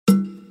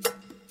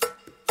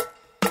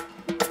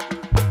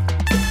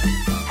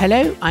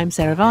Hello, I'm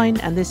Sarah Vine,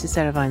 and this is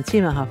Sarah Vine's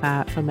Female Half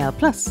Hour from Mail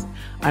Plus.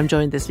 I'm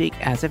joined this week,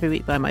 as every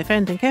week, by my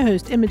friend and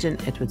co-host Imogen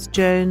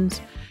Edwards-Jones.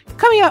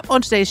 Coming up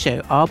on today's show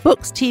are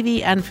books,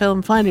 TV and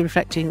film finally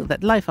reflecting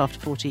that life after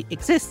 40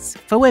 exists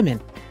for women.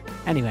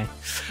 Anyway,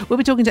 we'll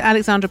be talking to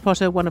Alexandra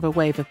Potter, one of a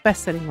wave of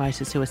best-selling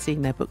writers who are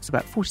seeing their books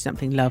about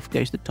 40-something love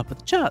go to the top of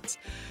the charts.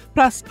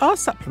 Plus, are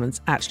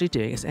supplements actually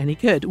doing us any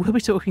good? We'll be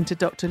talking to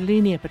Dr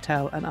Linea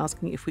Patel and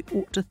asking if we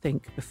ought to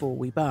think before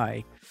we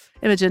buy.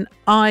 Imogen,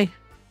 I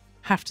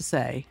have to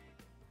say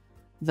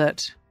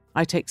that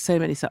I take so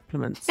many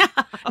supplements.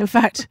 In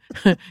fact,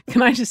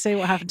 can I just say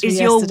what happened to me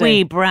yesterday? Is your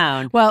wee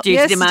brown due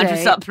to the amount of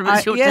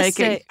supplements you're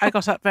taking? I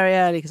got up very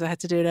early because I had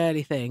to do an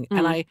early thing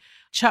and I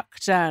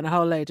chucked down a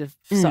whole load of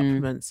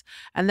supplements,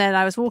 and then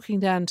I was walking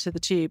down to the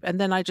tube and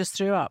then I just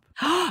threw up.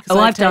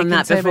 I've done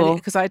that before.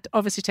 Because I'd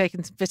obviously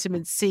taken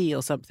vitamin C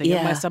or something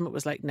and my stomach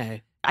was like, no.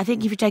 I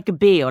think if you take a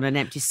B on an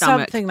empty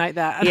stomach. Something like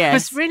that. And it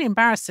was really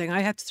embarrassing.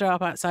 I had to throw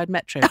up outside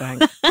Metro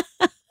Bank.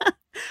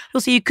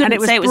 Well, so you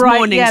couldn't say it was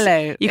morning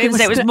yellow. You couldn't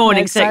say it was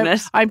morning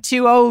sickness. So I'm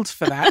too old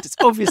for that. It's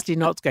obviously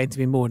not going to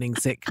be morning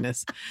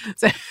sickness.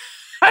 So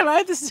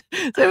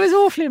it was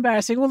awfully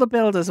embarrassing. All the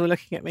builders were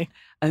looking at me.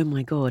 Oh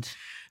my God.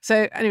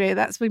 So anyway,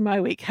 that's been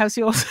my week. How's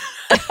yours?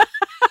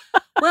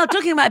 Well,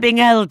 talking about being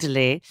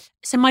elderly,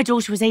 so my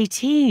daughter was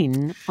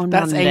 18 on Monday.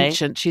 That's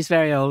ancient. She's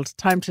very old.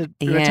 Time to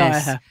retire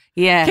her.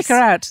 Yes. Kick her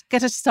out.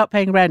 Get her to stop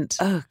paying rent.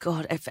 Oh,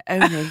 God, if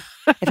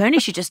only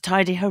she'd just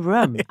tidy her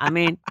room. I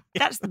mean,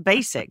 that's the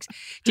basics.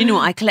 Do you know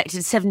what? I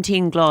collected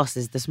 17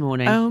 glasses this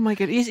morning. Oh, my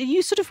goodness.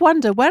 You sort of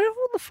wonder, where have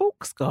all the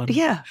forks gone?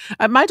 Yeah.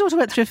 My daughter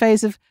went through a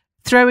phase of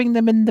throwing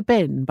them in the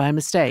bin by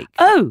mistake.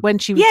 Oh, when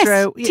she would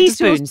throw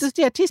teaspoons.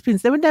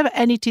 Teaspoons. There were never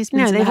any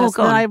teaspoons. No, they've all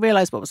gone. And I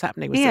realised what was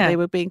happening was that they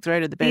were being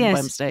thrown in the bin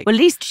by mistake. Well, at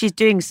least she's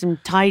doing some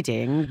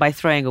tidying by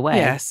throwing away.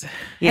 Yes.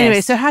 Anyway,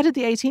 so how did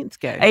the 18th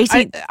go?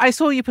 18th. I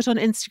saw you put on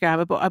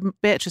Instagram about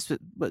Beatrice,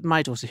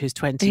 my daughter, who's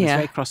 20, was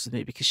very cross with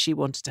me because she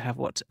wanted to have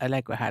what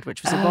Allegra had,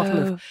 which was a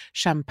bottle of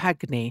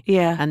champagne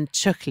and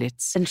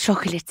chocolates.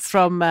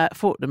 From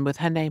Fortnum with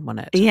her name on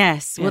it.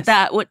 Yes.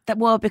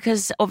 Well,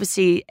 because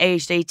obviously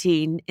aged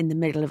 18 in the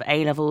middle of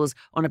A-level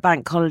on a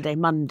bank holiday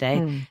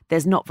Monday,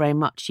 there's not very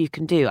much you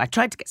can do. I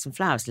tried to get some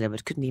flowers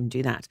delivered, couldn't even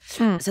do that.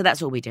 So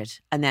that's all we did.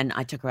 And then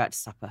I took her out to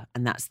supper,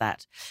 and that's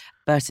that.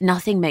 But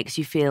nothing makes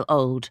you feel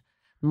old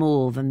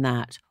more than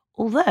that.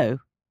 Although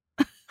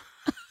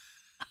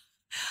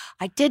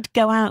I did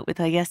go out with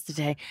her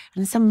yesterday,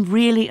 and some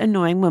really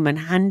annoying woman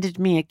handed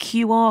me a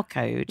QR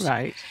code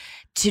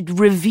to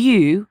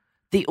review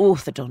the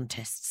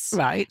orthodontists.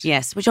 Right.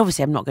 Yes, which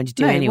obviously I'm not going to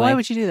do anyway. Why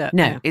would you do that?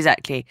 No,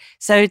 exactly.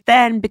 So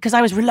then, because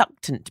I was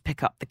reluctant to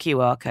pick up the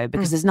QR code,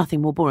 because there's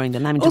nothing more boring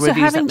than having to review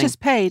something. Also, having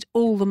just paid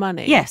all the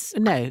money. Yes.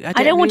 No,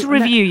 I don't want to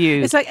review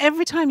you. It's like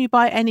every time you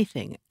buy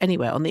anything,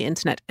 anywhere, on the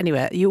internet,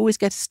 anywhere, you always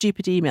get a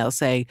stupid email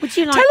saying, would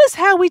you like... tell us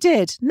how we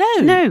did.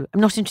 No,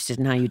 I'm not interested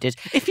in how you did.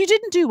 If you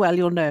didn't do well,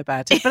 you'll know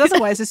about it. But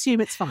otherwise, assume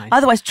it's fine.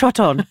 Otherwise, trot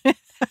on.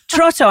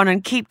 Trot on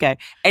and keep going.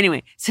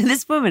 Anyway, so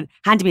this woman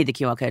handed me the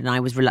QR code and I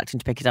was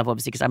reluctant to pick it up,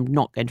 obviously, because I'm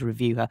not going to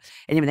review her.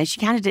 Anyway, then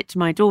she handed it to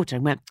my daughter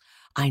and went,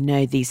 I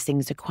know these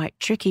things are quite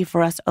tricky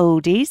for us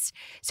oldies,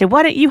 so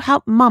why don't you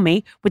help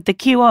Mummy with the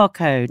QR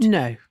code?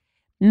 No.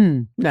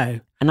 No.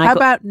 And how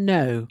about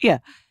no? Yeah.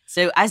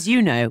 So as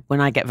you know,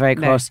 when I get very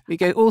cross... we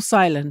go all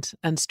silent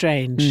and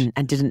strange.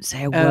 And didn't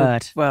say a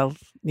word. Well,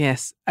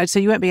 yes. So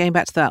you won't be going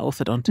back to that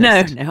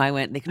orthodontist? No, I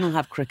won't. They can all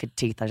have crooked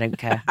teeth. I don't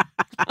care.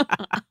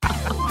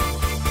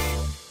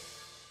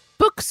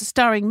 Books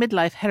starring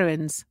midlife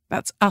heroines,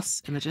 that's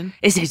us, Imogen.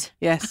 Is it?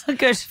 Yes.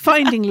 Good.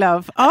 Finding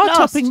love are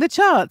topping the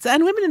charts,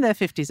 and women in their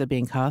 50s are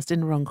being cast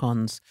in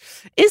rom-coms.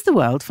 Is the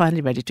world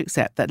finally ready to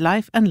accept that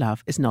life and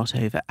love is not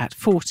over at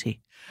 40?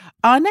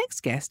 Our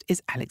next guest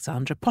is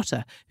Alexandra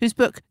Potter, whose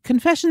book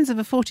Confessions of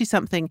a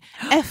 40-something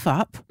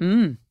F-Up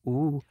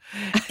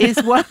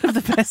is one of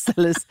the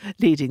bestsellers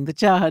leading the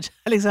charge.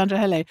 Alexandra,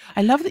 hello.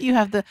 I love that you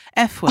have the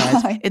F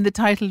word in the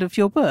title of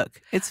your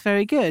book. It's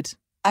very good.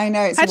 I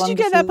know, it's wonderful. How did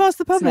you get that past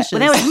the publishers? Well,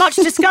 there was much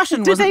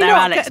discussion, wasn't there,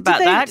 Alex,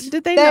 about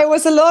that? There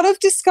was a lot of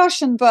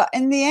discussion, but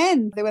in the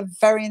end, they were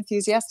very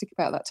enthusiastic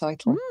about that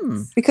title.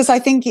 Because I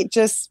think it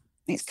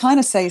kind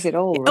of says it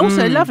all. Right?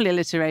 Also, lovely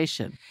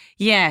alliteration.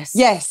 Yes.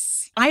 Yes.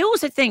 I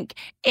also think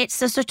it's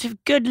a sort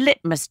of good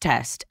litmus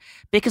test,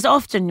 because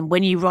often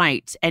when you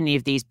write any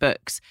of these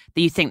books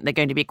that you think they're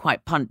going to be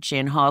quite punchy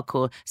and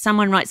hardcore,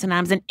 someone writes on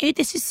Amazon, oh,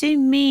 this is so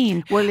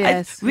mean. Well,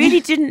 yes. I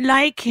really didn't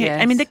like it.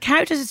 Yes. I mean, the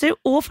characters are so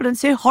awful and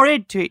so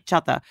horrid to each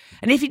other.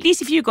 And at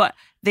least if you got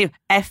the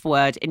F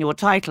word in your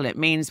title, it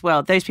means,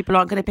 well, those people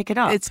aren't going to pick it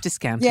up. It's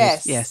discounted.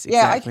 Yes. Exactly.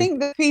 Yeah, I think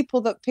the people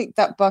that picked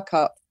that book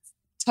up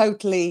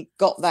totally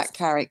got that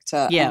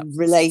character and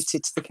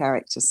related to the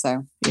character.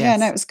 So,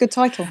 it was a good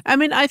title. I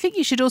mean, I think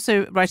you should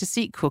also write a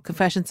sequel,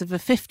 Confessions of a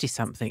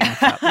 50-something,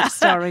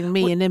 starring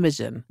me and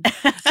Imogen.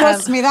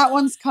 Trust me, that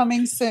one's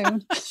coming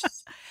soon.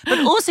 But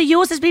also,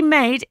 yours has been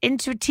made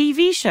into a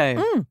TV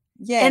show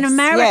Yes, in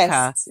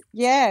America.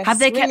 Yes. Have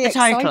they kept really the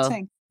title?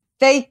 Exciting.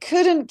 They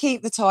couldn't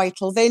keep the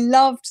title. They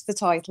loved the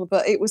title,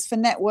 but it was for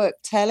network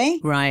telly.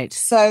 Right.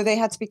 So they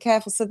had to be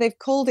careful. So they've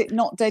called it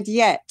Not Dead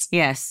Yet.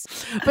 Yes.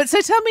 But so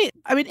tell me,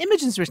 I mean,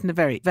 Imogen's written a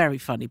very, very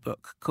funny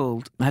book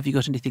called Have You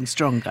Got Anything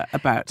Stronger?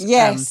 About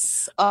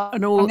yes.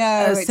 and all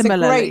it's a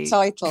great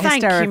title.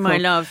 Thank you, my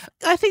love.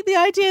 I think the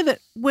idea that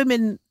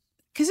women,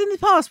 because in the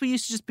past we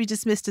used to just be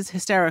dismissed as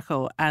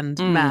hysterical and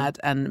mad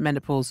and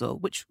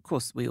menopausal, which of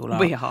course we all are.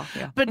 We are,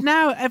 yeah. But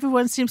now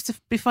everyone seems to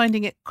be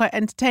finding it quite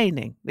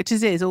entertaining, which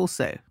it is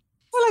also.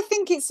 Well, I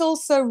think it's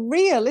also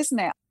real, isn't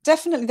it?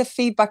 Definitely the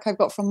feedback I've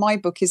got from my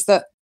book is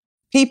that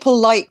people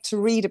like to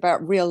read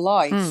about real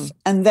life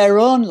and their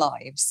own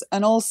lives.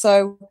 And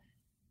also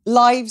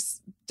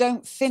lives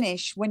don't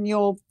finish when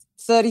you're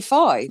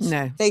 35.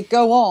 No. They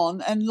go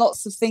on and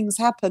lots of things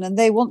happen and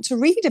they want to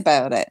read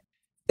about it.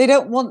 They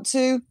don't want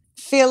to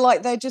feel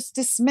like they're just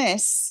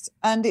dismissed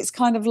and it's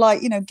kind of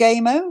like,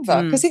 game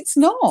over, because it's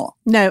not.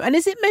 No. And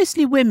is it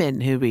mostly women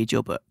who read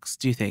your books,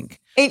 do you think?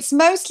 It's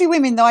mostly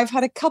women, though. I've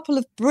had a couple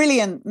of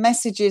brilliant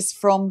messages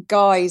from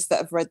guys that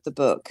have read the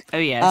book. Oh,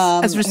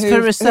 yes.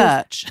 For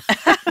research.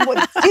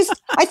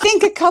 I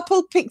think a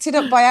couple picked it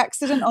up by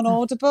accident on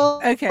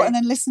Audible and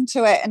then listened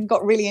to it and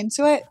got really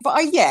into it. But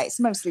it's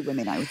mostly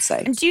women, I would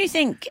say. And do you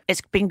think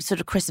it's been sort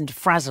of christened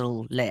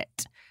Frazzle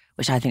Lit?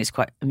 Which I think is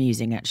quite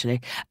amusing,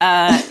 actually.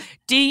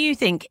 Do you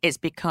think it's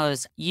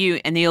because you,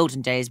 in the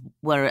olden days,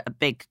 were a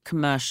big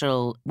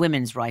commercial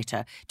women's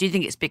writer? Do you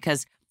think it's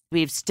because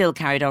we've still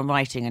carried on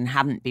writing and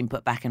haven't been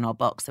put back in our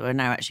box that we're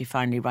now actually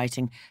finally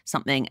writing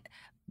something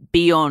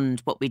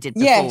beyond what we did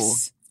before?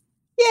 Yes.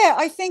 Yeah,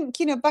 I think,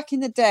 back in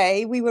the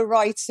day, we were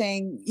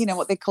writing,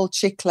 what they call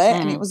chick lit,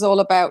 and it was all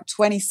about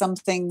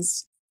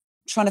 20-somethings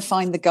trying to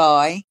find the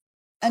guy.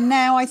 And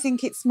now I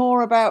think it's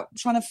more about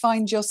trying to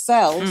find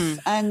yourself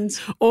and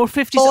or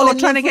 50s or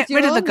trying to get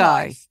rid of the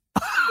guy.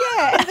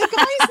 Yeah, and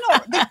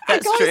the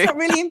guy's not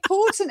really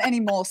important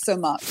anymore so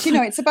much.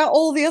 It's about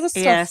all the other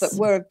stuff that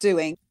we're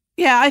doing.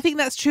 Yeah, I think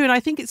that's true. And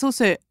I think it's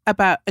also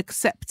about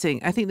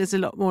accepting. I think there's a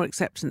lot more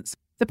acceptance.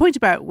 The point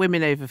about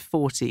women over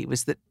 40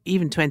 was that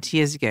even 20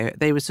 years ago,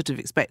 they were sort of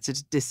expected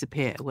to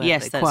disappear,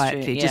 weren't they,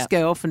 quietly. True, yeah. Just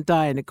go off and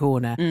die in a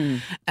corner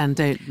and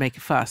don't make a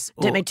fuss.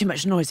 Don't make too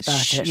much noise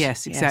about it.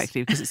 Yes,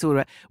 exactly, because it's all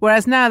right.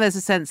 Whereas now there's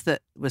a sense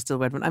that we're still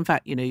relevant. In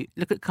fact,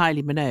 look at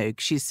Kylie Minogue.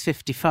 She's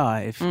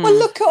 55. Well,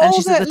 look at all and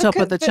she's at the top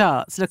of the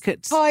charts. Look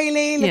at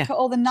Kylie, look at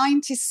all the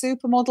 90s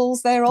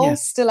supermodels. They're all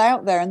still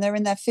out there and they're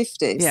in their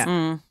 50s.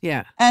 Yeah,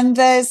 yeah. And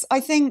there's, I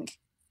think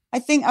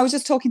I was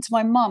just talking to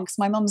my mum because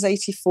my mum's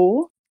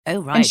 84.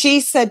 Oh, right. And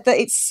she said that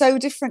it's so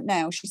different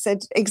now. She said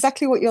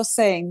exactly what you're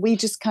saying. We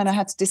just kind of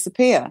had to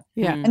disappear.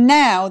 Yeah. And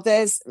now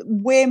there's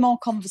way more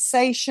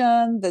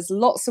conversation. There's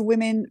lots of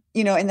women,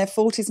 in their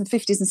 40s and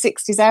 50s and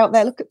 60s out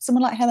there. Look at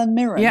someone like Helen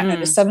Mirren, in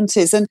the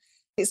 70s. And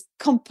it's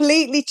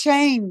completely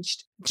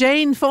changed.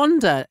 Jane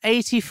Fonda,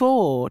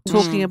 84,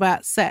 talking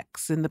about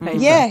sex in the paper.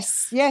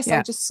 Yes,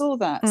 I just saw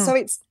that. So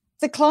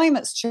the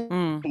climate's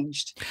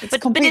changed. It's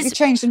completely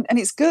changed and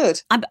it's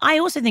good. I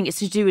also think it's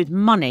to do with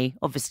money,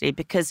 obviously,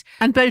 because...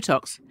 And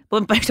Botox.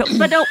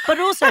 But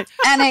also...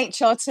 And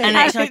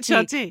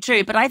HRT.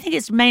 True, but I think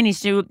it's mainly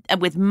to do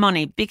with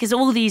money because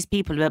all these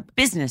people are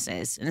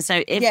businesses. And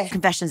so if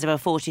Confessions of a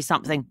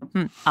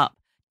 40-something up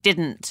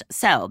didn't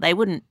sell, they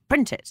wouldn't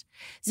print it.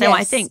 So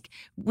I think,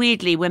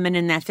 weirdly, women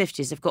in their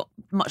 50s have got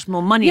much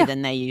more money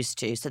than they used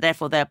to. So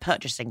therefore their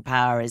purchasing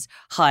power is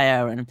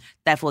higher and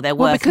therefore they're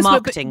worth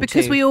marketing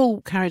because to. we all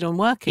carried on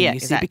working,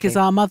 see, because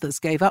our mothers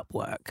gave up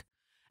work.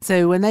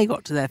 So when they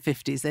got to their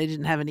 50s, they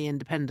didn't have any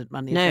independent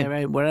money of their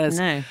own,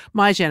 whereas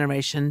my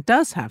generation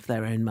does have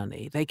their own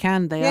money. They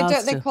can, they are.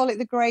 Don't they call it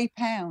the grey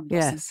pound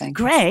or something?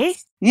 Grey?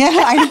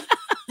 Yeah,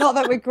 not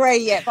that we're grey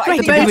yet, but I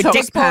think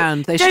Botox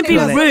pound. Don't be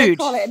rude. They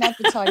call it in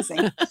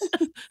advertising.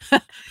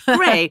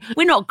 Grey?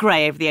 We're not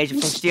grey over the age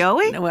of 50, are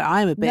we? No, well,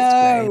 I'm a bit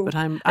grey, but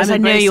I'm I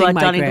know you are,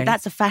 darling, grey. but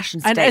that's a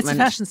fashion statement. It's a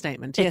fashion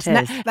statement, yes.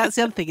 That's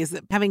the other thing, is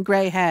that having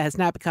grey hair has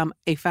now become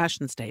a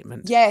fashion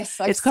statement. Yes,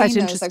 it's quite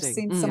interesting. I've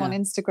seen some on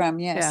Instagram,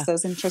 yes.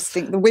 Those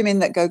interesting. The women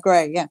that go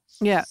grey,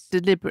 Yeah,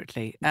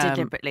 deliberately.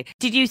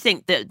 Did you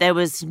think that there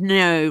was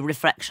no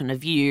reflection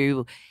of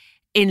you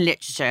in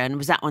literature, and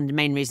was that one of the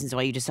main reasons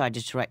why you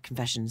decided to write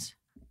Confessions?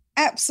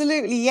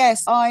 Absolutely,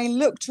 yes. I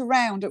looked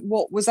around at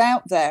what was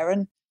out there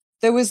and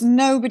there was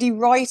nobody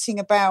writing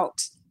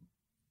about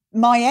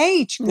my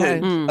age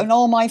group and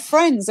all my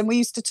friends, and we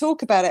used to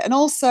talk about it. And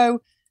also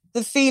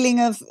the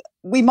feeling of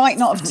we might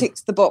not have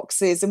ticked the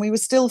boxes and we were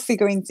still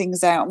figuring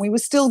things out and we were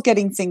still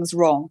getting things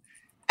wrong.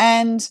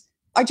 And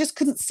I just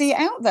couldn't see it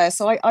out there.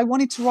 So I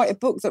wanted to write a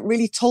book that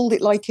really told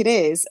it like it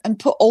is and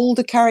put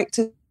older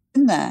characters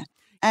in there.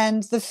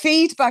 And the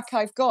feedback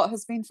I've got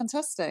has been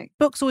fantastic.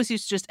 Books always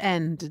used to just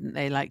end, didn't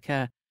they? Like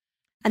and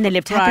they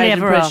lived happily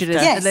ever after.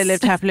 Yes. They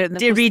lived happily.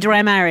 Dear reader,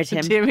 I married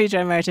him. Dear reader,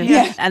 I married him.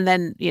 Yeah. And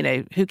then,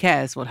 who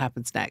cares what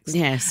happens next?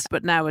 Yes.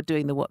 But now we're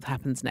doing the what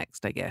happens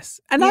next, I guess.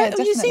 And yeah,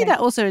 you see that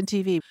also in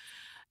TV.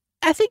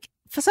 I think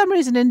For some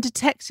reason, in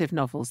detective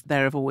novels,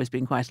 there have always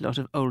been quite a lot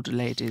of older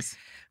ladies.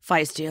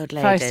 Feisty old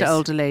ladies. Feisty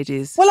older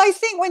ladies. Well, I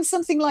think when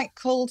something like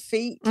Cold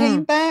Feet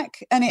came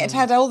back and it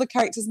had all the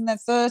characters in their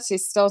 30s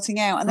starting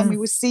out, and then we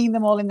were seeing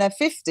them all in their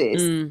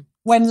 50s,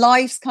 when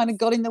life's kind of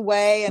got in the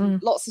way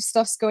and lots of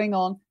stuff's going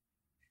on.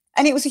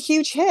 And it was a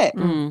huge hit.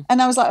 And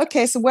I was like,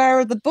 okay, so where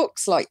are the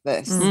books like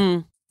this?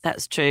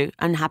 That's true.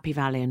 And Happy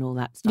Valley and all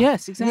that stuff.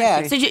 Yes, exactly.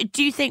 Yeah. So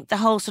do you think the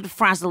whole sort of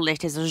frazzle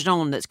lit is a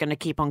genre that's going to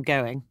keep on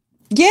going?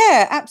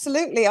 Yeah,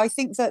 absolutely. I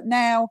think that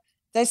now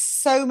there's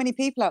so many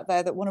people out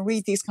there that want to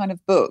read these kind of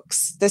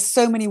books. There's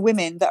so many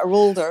women that are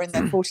older in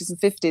their 40s and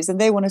 50s,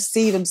 and they want to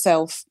see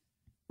themselves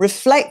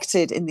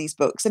reflected in these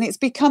books. And it's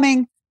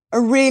becoming a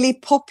really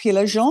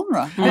popular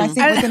genre. And I think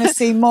we're going to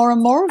see more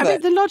and more of it. I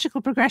mean, the logical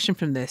progression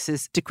from this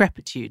is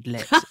decrepitude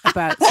lit,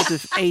 about sort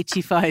of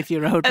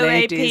 85-year-old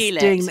ladies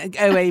doing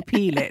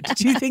OAP lit.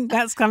 Do you think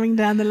that's coming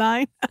down the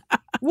line?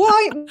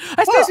 Why?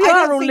 I suppose we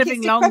are all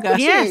living longer.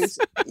 Yes.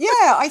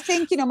 Yeah, I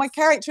think, my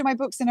character in my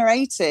book's in her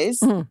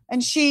 80s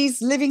and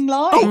she's living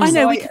life. Oh, I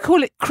know, we could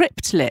call it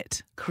crypt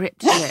lit.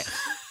 Crypt lit.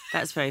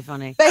 That's very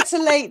funny. Better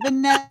late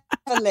than never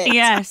lit.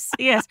 Yes.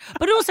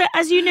 But also,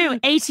 as you know,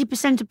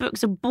 80% of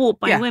books are bought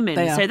by women.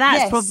 So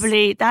that's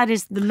that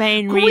is the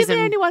main reason. We're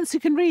the only ones who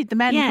can read. The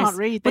men can't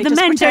read. They but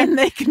just pretend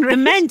they can read. The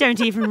men don't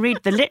even read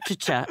the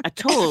literature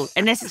at all,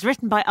 unless it's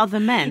written by other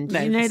men.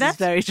 Do you know that? That's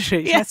very true.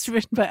 Yes,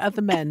 written by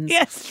other men.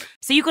 Yes.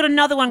 So you've got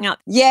another one out.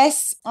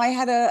 Yes, I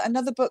had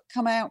another book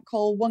come out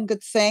called One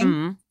Good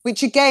Thing,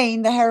 which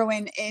again, the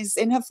heroine is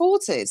in her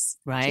 40s.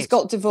 Right. She's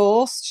got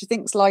divorced. She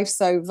thinks life's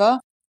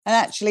over. And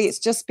actually, it's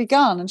just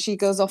begun. And she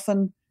goes off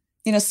and,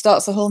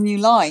 starts a whole new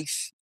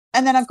life.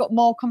 And then I've got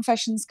more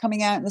confessions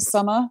coming out in the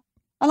summer.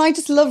 And I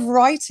just love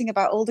writing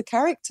about older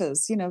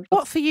characters,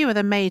 What for you are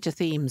the major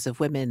themes of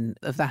women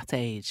of that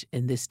age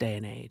in this day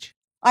and age?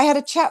 I had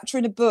a chapter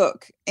in a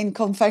book in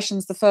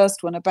Confessions, the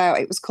first one,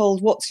 it was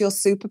called What's Your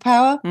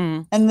Superpower?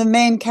 And the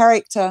main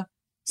character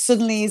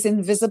suddenly is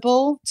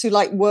invisible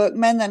to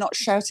workmen. They're not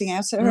shouting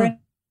out at her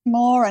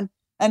anymore.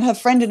 And her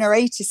friend in her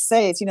 80s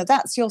says,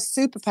 that's your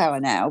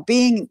superpower now,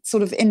 being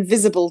sort of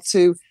invisible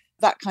to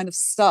that kind of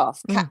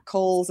stuff,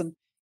 catcalls. And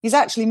it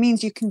actually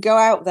means you can go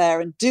out there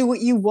and do what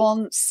you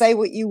want, say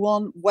what you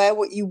want, wear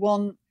what you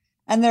want.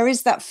 And there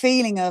is that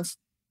feeling of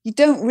you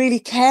don't really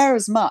care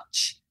as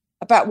much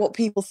about what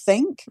people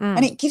think.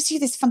 And it gives you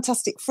this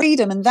fantastic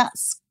freedom. And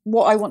that's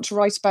what I want to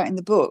write about in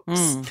the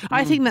books.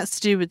 I think that's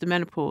to do with the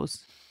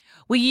menopause.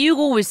 Well, you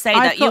always say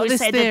that. You always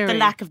say that the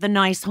lack of the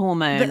nice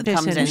hormone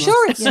comes in. I'm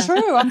sure it's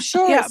true. I'm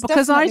sure Yeah, it's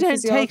because I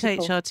don't take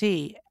physiological.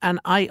 HRT and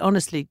I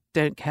honestly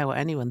don't care what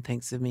anyone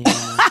thinks of me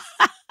anymore.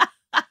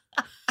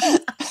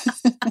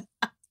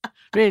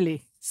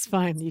 Really, it's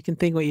fine. You can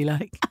think what you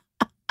like.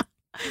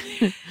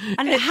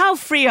 And how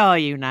free are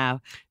you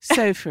now?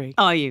 So free.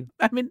 Are you?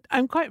 I mean,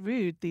 I'm quite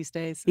rude these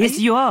days. Yes,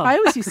 you are. I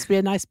always used to be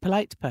a nice,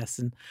 polite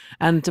person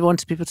and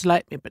wanted people to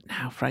like me, but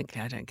now,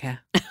 frankly, I don't care.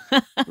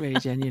 Really,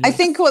 genuinely. I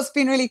think what's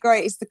been really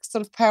great is the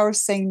sort of power of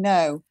saying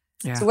no.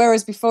 Yeah. So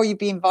whereas before you'd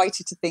be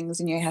invited to things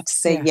and you had to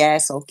say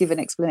yes or give an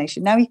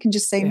explanation, now you can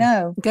just say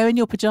no. Go in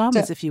your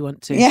pajamas if you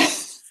want to. Yeah.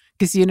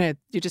 Because, you're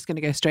just going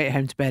to go straight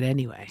home to bed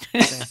anyway.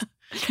 So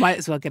might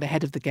as well get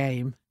ahead of the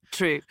game.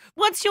 True.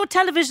 What's your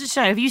television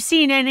show? Have you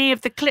seen any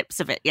of the clips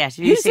of it yet?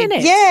 Who's in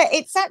it? Yeah,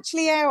 it's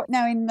actually out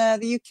now in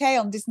the UK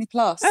on Disney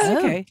Plus. Oh,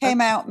 okay. Came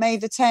out May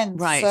the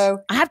 10th. Right. So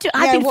I've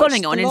been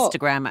following it on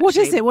Instagram,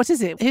 actually. What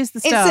is it? Who's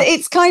the star?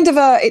 It's kind of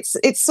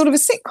it's sort of a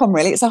sitcom,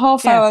 really. It's a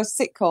half-hour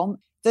sitcom.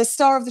 The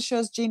star of the show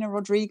is Gina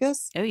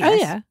Rodriguez. Oh, yes. Oh,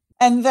 yeah.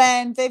 And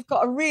then they've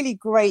got a really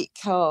great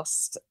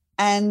cast.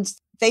 And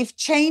they've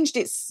changed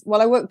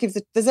I won't give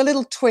there's a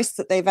little twist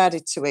that they've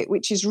added to it,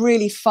 which is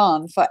really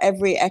fun for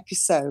every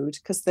episode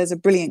because there's a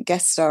brilliant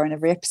guest star in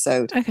every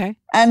episode. Okay.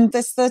 And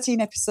there's 13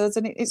 episodes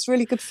and it's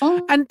really good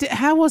fun. And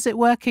how was it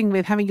working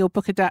with having your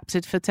book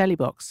adapted for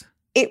Telebox?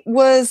 It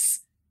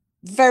was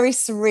very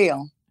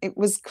surreal. It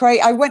was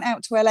great. I went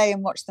out to LA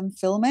and watched them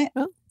film it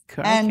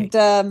and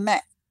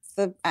met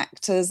the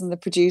actors and the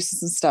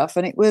producers and stuff.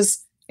 And it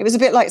was a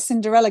bit like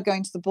Cinderella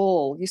going to the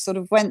ball. You sort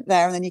of went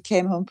there and then you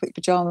came home, put your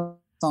pajamas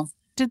on.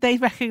 Did they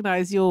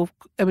recognise were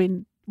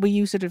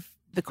you sort of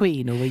the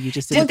queen or were you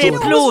just... Did they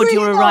applaud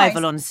your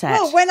arrival on set?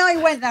 Well, when I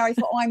went there, I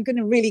thought, I'm going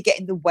to really get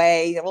in the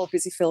way. They're all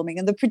busy filming.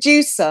 And the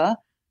producer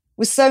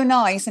was so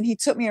nice and he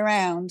took me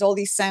around all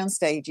these sound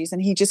stages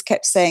and he just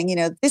kept saying,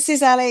 this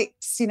is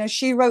Alex,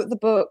 she wrote the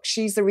book.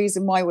 She's the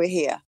reason why we're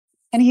here.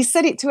 And he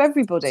said it to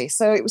everybody.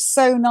 So it was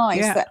so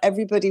nice that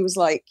everybody was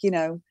like,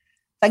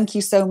 thank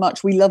you so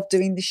much. We love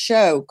doing the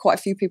show. Quite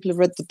a few people have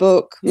read the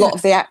book. A lot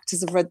of the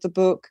actors have read the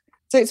book.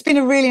 So it's been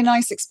a really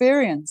nice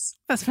experience.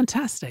 That's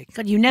fantastic.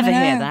 God, you never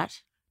hear that.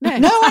 No, I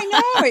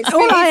know.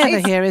 All I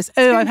ever hear is,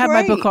 I've had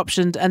my book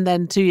optioned and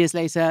then 2 years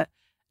later,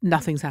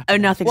 nothing's happened. Oh,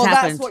 nothing's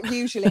happened. That's what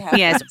usually happens.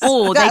 Yes,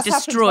 or they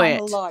destroy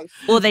it.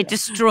 Or they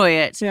destroy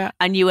it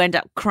and you end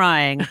up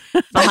crying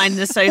behind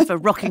the sofa,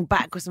 rocking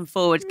backwards and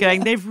forwards,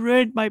 going, they've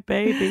ruined my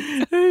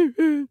baby.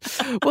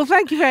 Well,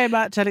 thank you very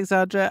much,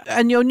 Alexandra.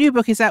 And your new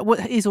book is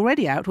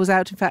already out, was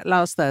out, in fact,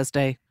 last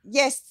Thursday.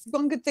 Yes,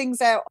 One Good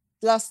Thing's out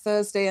last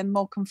Thursday and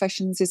More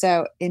Confessions is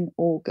out in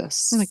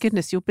August. Oh my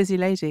goodness, you're a busy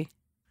lady.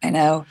 I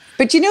know.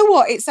 But you know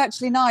what? It's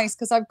actually nice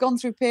because I've gone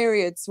through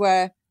periods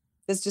where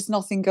there's just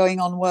nothing going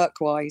on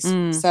work-wise.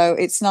 So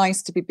it's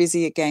nice to be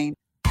busy again.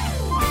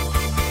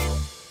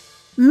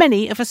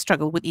 Many of us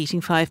struggle with eating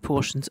 5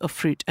 portions of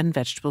fruit and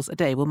vegetables a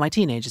day. Well, my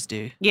teenagers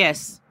do.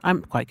 Yes.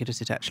 I'm quite good at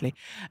it, actually.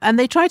 And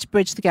they try to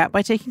bridge the gap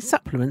by taking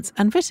supplements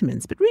and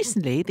vitamins. But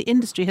recently, the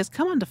industry has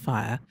come under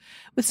fire,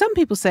 with some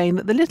people saying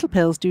that the little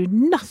pills do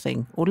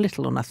nothing or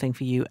little or nothing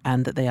for you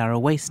and that they are a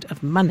waste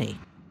of money.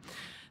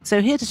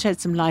 So here to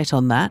shed some light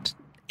on that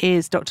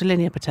is Dr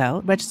Linea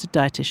Patel, registered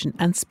dietitian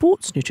and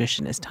sports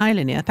nutritionist. Hi,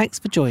 Linea. Thanks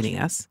for joining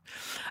us.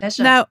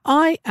 Pleasure. Now,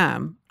 I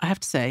have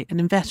to say, an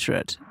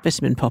inveterate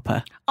vitamin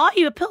popper. Are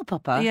you a pill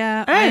popper?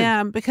 Yeah, I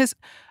am, because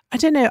I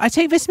don't know. I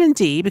take vitamin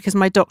D because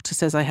my doctor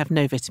says I have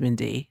no vitamin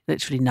D,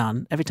 literally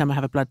none. Every time I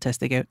have a blood test,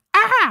 they go,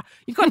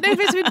 you've got no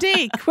vitamin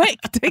D. Quick,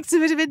 take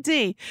some vitamin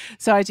D.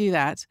 So I do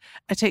that.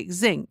 I take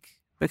zinc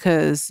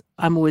because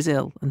I'm always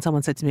ill. And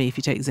someone said to me, if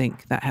you take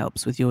zinc, that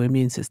helps with your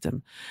immune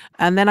system.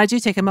 And then I do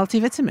take a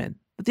multivitamin.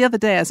 But the other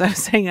day, as I was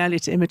saying earlier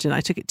to Imogen,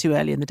 I took it too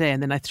early in the day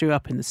and then I threw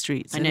up in the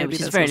streets. I know,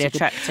 which is very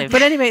attractive.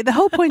 But anyway, the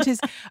whole point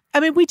is, I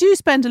mean, we do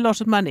spend a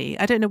lot of money.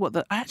 I don't know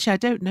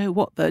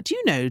do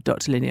you know,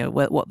 Dr. Linea,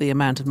 what the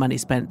amount of money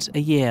spent a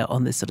year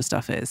on this sort of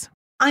stuff is?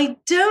 I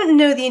don't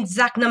know the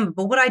exact number,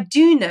 but what I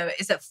do know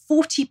is that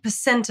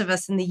 40% of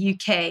us in the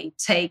UK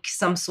take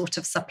some sort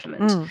of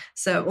supplement.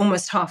 So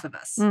almost half of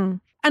us.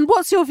 And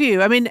what's your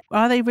view? I mean,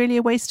 are they really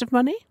a waste of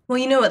money? Well,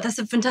 you know what? That's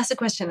a fantastic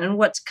question. And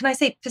what, can I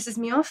say, pisses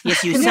me off?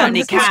 Yes, you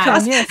certainly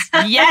can. Yes.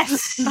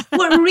 Yes.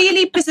 What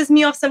really pisses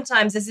me off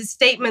sometimes is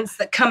statements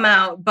that come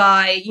out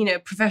by,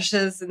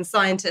 professors and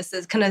scientists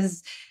that kind of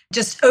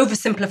just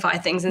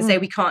oversimplify things and say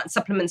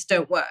supplements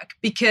don't work,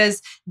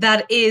 because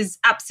that is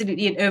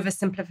absolutely an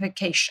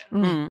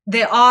oversimplification.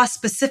 There are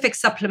specific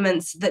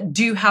supplements that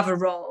do have a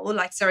role,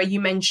 like Sarah, you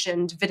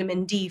mentioned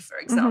vitamin D, for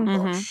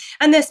example.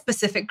 And there's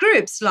specific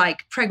groups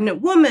like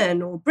pregnant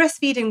women or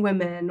breastfeeding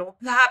women, or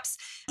perhaps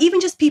even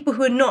just people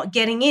who are not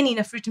getting in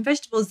enough fruit and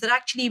vegetables that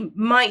actually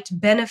might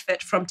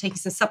benefit from taking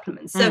some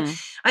supplements. So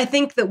I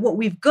think that what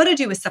we've got to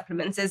do with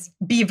supplements is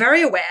be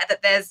very aware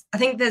that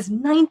there's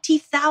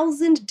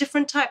 90,000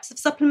 different types of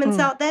supplements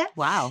out there.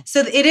 Wow. So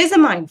it is a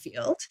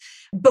minefield,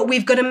 but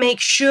we've got to make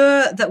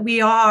sure that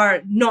we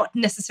are not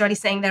necessarily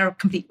saying they're a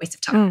complete waste of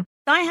time.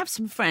 I have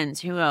some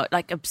friends who are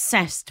like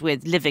obsessed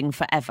with living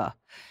forever.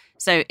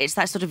 So it's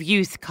that sort of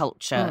youth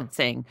culture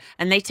thing.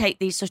 And they take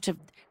these sort of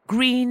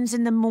greens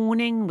in the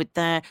morning with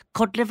their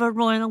cod liver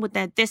oil, with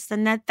their this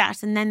and their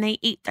that, and then they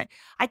eat that.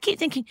 I keep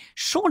thinking,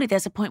 surely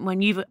there's a point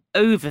when you've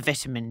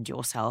over-vitamined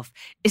yourself.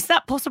 Is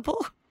that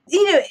possible?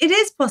 It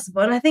is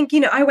possible. And I think,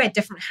 I wear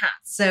different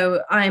hats.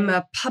 So I'm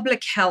a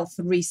public health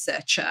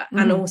researcher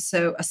and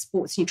also a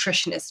sports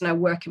nutritionist, and I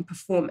work in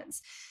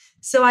performance.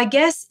 So I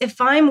guess if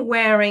I'm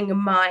wearing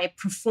my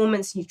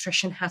performance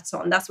nutrition hat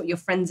on, that's what your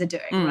friends are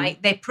doing, right?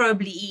 They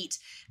probably eat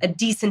a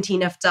decent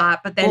enough diet,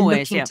 but they're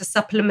looking to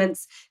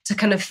supplements to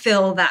kind of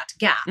fill that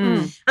gap.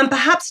 And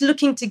perhaps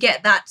looking to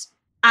get that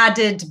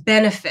added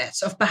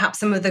benefit of perhaps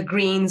some of the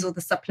greens or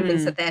the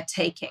supplements that they're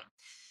taking.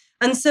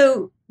 And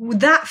so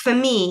that for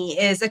me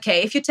is,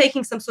 okay, if you're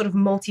taking some sort of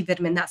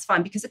multivitamin, that's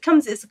fine, because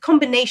it's a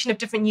combination of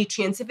different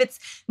nutrients. If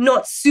it's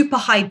not super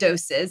high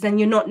doses, then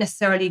you're not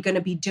necessarily going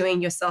to be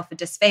doing yourself a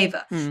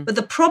disfavor. But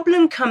the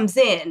problem comes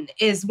in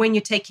is when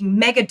you're taking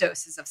mega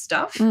doses of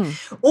stuff,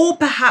 or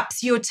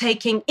perhaps you're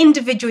taking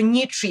individual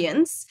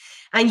nutrients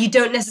and you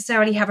don't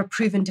necessarily have a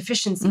proven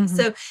deficiency.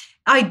 So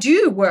I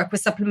do work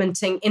with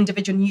supplementing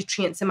individual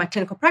nutrients in my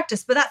clinical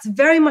practice, but that's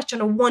very much on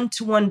a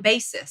one-to-one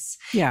basis.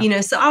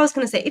 So I was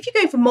going to say, if you're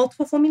going for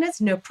multiple formulas,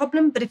 no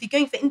problem. But if you're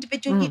going for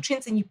individual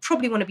nutrients, then you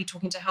probably want to be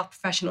talking to a health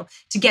professional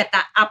to get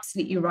that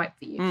absolutely right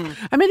for you.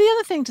 I mean, the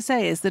other thing to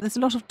say is that there's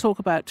a lot of talk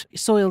about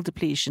soil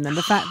depletion and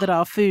the fact that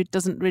our food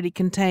doesn't really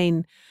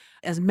contain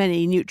as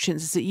many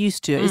nutrients as it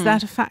used to. Is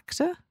that a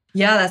factor?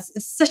 Yeah,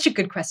 that's such a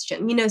good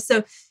question.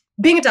 So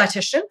being a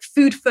dietitian,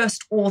 food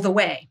first all the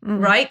way,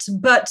 right?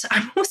 But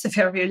I'm also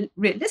very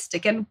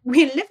realistic, and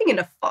we're living in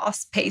a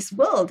fast-paced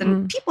world,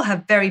 and people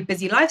have very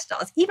busy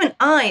lifestyles. Even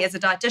I, as a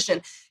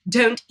dietitian,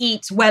 don't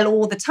eat well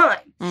all the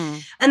time.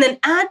 And then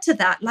add to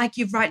that, like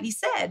you've rightly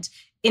said,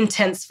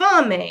 intense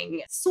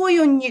farming,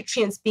 soil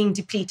nutrients being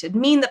depleted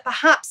mean that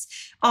perhaps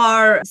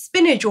our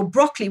spinach or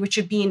broccoli, which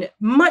had been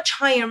much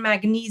higher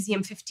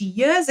magnesium 50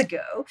 years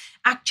ago,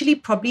 actually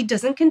probably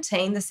doesn't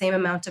contain the same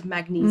amount of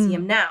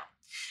magnesium now.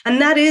 And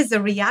that is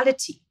a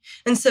reality.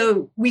 And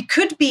so we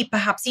could be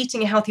perhaps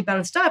eating a healthy,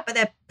 balanced diet, but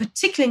their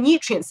particular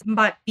nutrients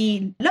might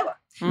be lower.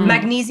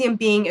 Magnesium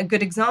being a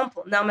good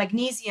example. Now,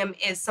 magnesium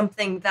is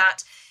something that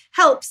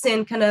helps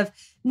in kind of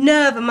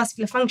nerve and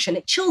muscular function.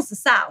 It chills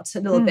us out a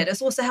little bit.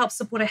 It also helps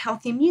support a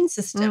healthy immune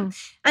system.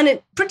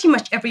 And pretty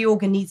much every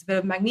organ needs a bit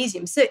of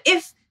magnesium. So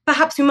if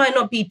perhaps we might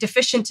not be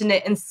deficient in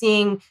it and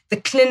seeing the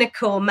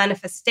clinical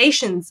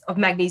manifestations of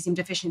magnesium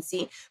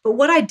deficiency. But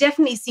what I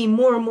definitely see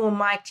more and more in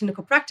my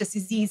clinical practice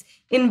is these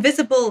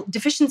invisible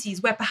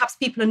deficiencies where perhaps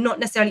people are not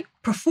necessarily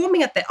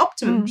performing at their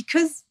optimum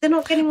because they're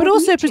not getting. But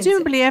also,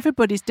 presumably,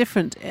 everybody's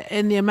different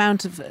in the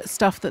amount of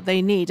stuff that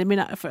they need. I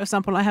mean, for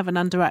example, I have an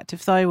underactive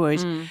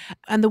thyroid,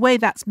 and the way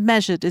that's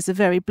measured is a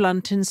very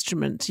blunt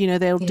instrument. You know,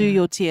 they'll do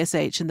your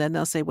TSH and then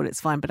they'll say, well,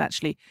 it's fine, but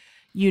actually,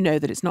 you know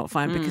that it's not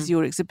fine because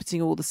you're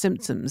exhibiting all the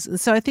symptoms. And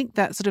so I think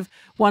that sort of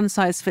one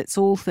size fits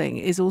all thing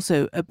is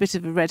also a bit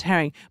of a red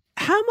herring.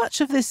 How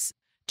much of this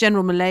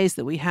general malaise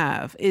that we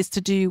have is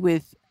to do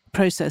with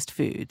processed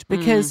food?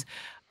 Because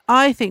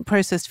I think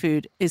processed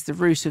food is the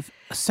root of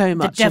so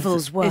much. The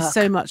devil's work. Is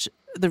so much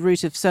the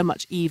root of so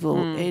much evil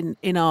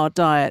in our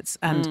diets,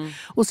 and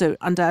also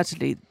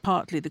undoubtedly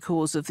partly the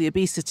cause of the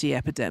obesity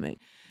epidemic.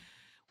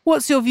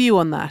 What's your view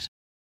on that?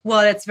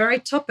 Well, it's very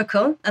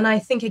topical. And I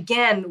think,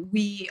 again,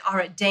 we are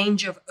at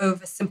danger of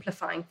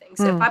oversimplifying things.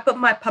 So if I put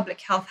my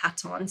public health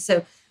hat on,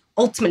 so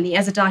ultimately,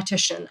 as a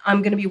dietitian,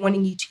 I'm going to be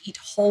wanting you to eat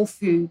whole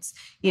foods,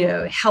 you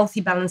know, healthy,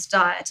 balanced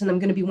diet. And I'm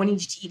going to be wanting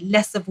you to eat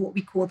less of what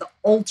we call the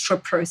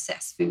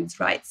ultra-processed foods,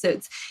 right? So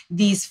it's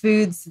these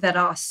foods that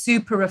are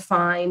super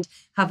refined,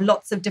 have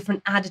lots of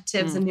different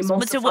additives and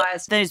emulsifiers. So what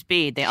would those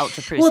be, the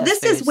ultra-processed Well, this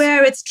foods? is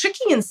where it's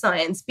tricky in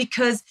science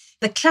because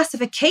the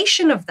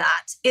classification of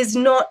that is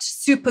not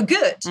super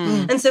good.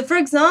 And so, for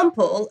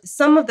example,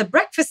 some of the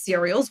breakfast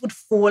cereals would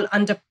fall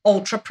under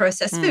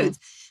ultra-processed foods.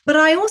 But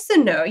I also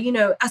know, you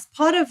know, as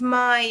part of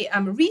my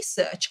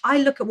research, I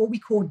look at what we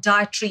call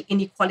dietary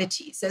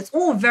inequality. So it's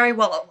all very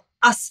well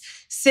us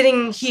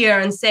sitting here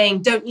and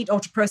saying, don't eat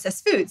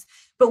ultra-processed foods.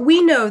 But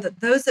we know that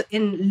those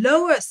in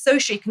lower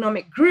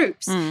socioeconomic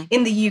groups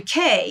in the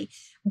UK,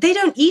 they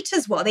don't eat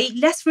as well. They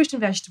eat less fruit and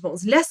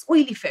vegetables, less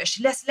oily fish,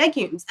 less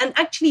legumes. And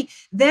actually,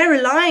 they're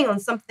relying on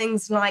some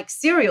things like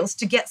cereals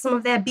to get some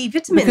of their B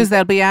vitamins. Because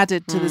they'll be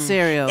added to the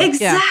cereal.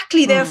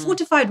 Exactly. They're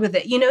fortified with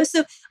it, you know.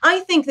 So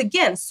I think,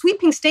 again,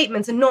 sweeping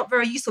statements are not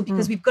very useful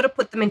because we've got to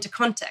put them into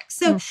context.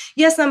 So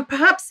yes, I'm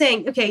perhaps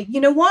saying, okay, you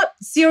know what?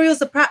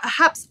 Cereals are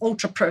perhaps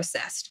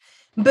ultra-processed.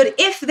 But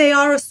if they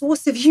are a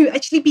source of you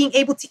actually being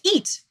able to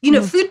eat, you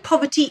know, food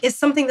poverty is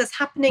something that's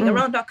happening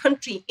around our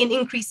country in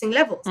increasing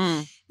levels,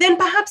 then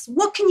perhaps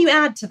what can you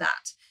add to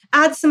that?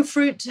 Add some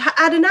fruit,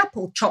 add an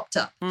apple chopped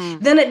up.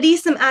 Then at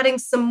least I'm adding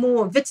some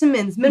more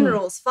vitamins,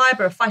 minerals,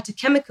 fiber,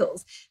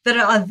 phytochemicals that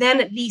are then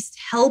at least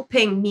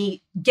helping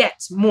me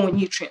get more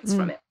nutrients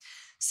from it.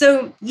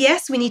 So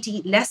yes, we need to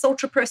eat less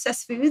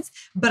ultra-processed foods,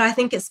 but I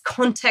think it's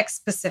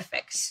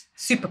context-specific,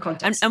 super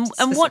context-specific.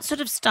 And what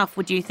sort of stuff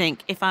would you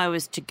think, if I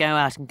was to go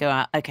out,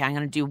 okay, I'm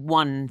going to do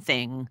one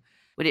thing,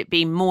 would it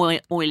be more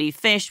oily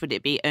fish? Would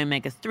it be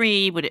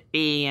omega-3? Would it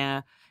be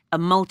a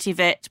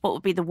multivit? What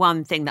would be the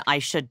one thing that I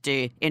should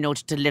do in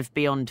order to live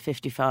beyond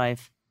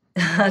 55?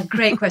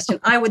 Great question.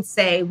 I would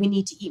say we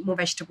need to eat more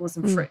vegetables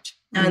and fruit.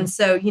 And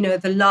so, you know,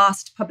 the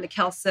last public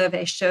health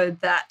survey showed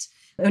that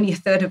only a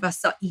third of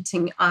us are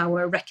eating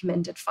our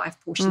recommended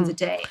 5 portions a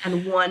day,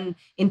 and 1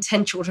 in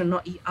 10 children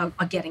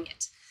are getting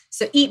it.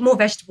 So eat more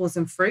vegetables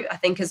and fruit, I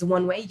think, is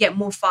one way. You get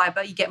more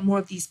fiber, you get more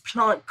of these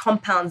plant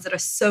compounds that are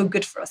so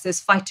good for us,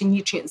 those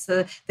phytonutrients,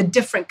 the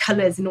different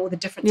colors in all the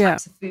different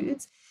types of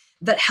foods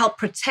that help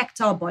protect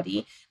our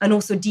body and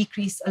also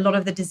decrease a lot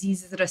of the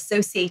diseases that are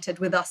associated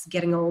with us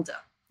getting older.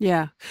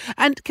 Yeah.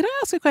 And can I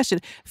ask a question?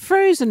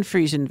 Frozen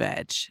fruit and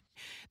veg,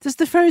 does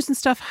the frozen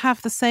stuff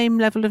have the same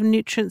level of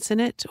nutrients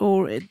in it,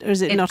 or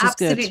is it not as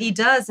good? It absolutely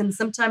does, and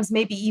sometimes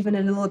maybe even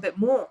a little bit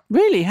more.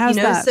 Really? How's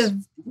that? So,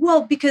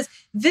 well, because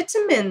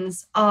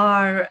vitamins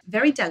are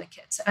very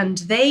delicate and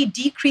they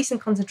decrease in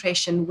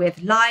concentration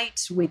with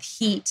light, with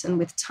heat, and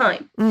with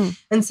time.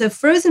 And so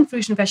frozen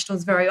fruit and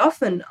vegetables very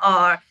often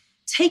are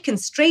taken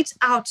straight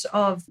out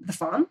of the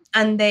farm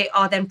and they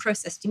are then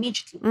processed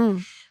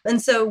immediately. And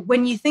so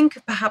when you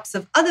think perhaps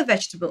of other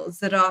vegetables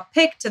that are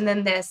picked and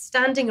then they're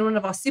standing in one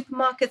of our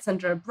supermarkets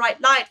under a bright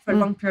light for a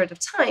long period of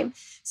time,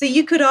 so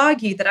you could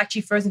argue that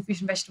actually frozen fruit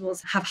and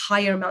vegetables have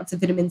higher amounts of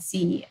vitamin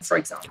C, for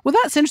example. Well,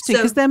 that's interesting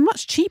because they're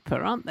much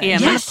cheaper, aren't they? Yeah,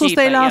 and of course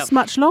they last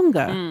much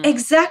longer.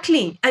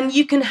 Exactly. And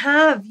you can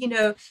have, you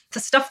know, the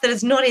stuff that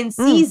is not in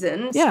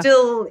season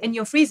still in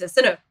your freezer.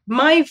 So no,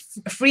 my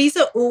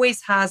freezer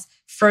always has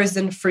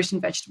frozen fruit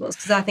and vegetables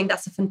because I think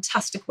that's a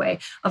fantastic way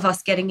of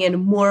us getting in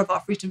more of our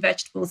fruit and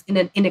vegetables in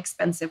an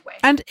inexpensive way.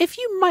 And if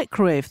you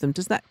microwave them,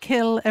 does that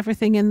kill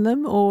everything in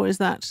them, or is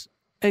that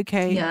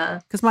okay?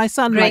 Yeah. Because my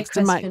son likes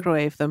to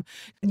microwave them.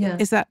 Yeah.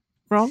 Is that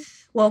wrong?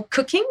 Well,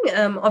 cooking,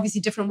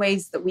 obviously different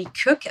ways that we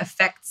cook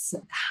affects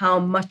how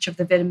much of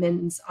the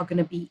vitamins are going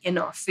to be in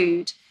our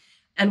food.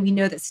 And we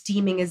know that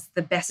steaming is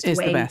the best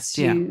way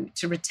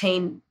to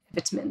retain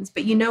vitamins.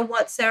 But you know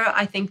what, Sarah?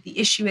 I think the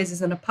issue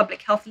is on a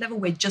public health level,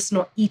 we're just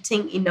not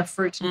eating enough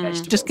fruit and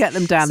vegetables. Just get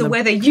them down. So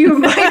whether you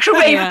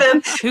microwave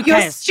them,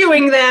 you're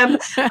stewing them,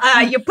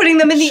 you're putting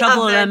them in the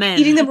oven,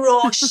 eating them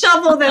raw,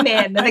 shovel them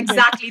in.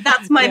 Exactly.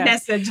 That's my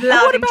message.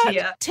 Loud and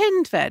clear.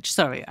 Tinned veg?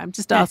 Sorry, I'm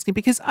just asking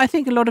because I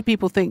think a lot of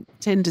people think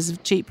tinned is a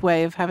cheap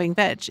way of having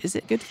veg. Is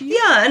it good for you?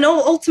 Yeah, and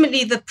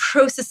ultimately the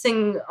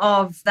processing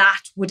of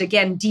that would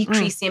again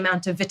decrease the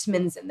amount of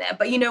vitamins in there.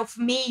 But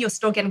for me, you're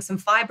still getting some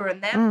fiber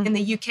in there. In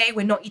the UK,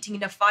 we're not eating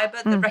enough fiber.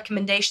 The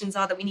recommendations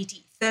are that we need to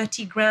eat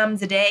 30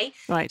 grams a day.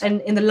 Right.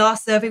 And in the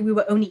last survey, we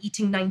were only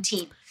eating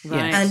 19.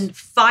 Right. And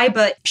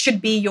fiber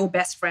should be your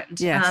best friend.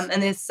 Yes.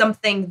 And it's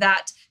something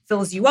that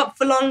fills you up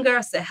for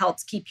longer, so it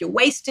helps keep your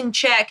waist in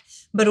check,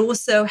 but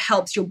also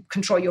helps you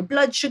control your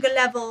blood sugar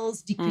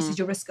levels, decreases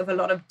your risk of a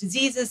lot of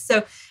diseases.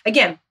 So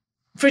again,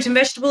 fruit and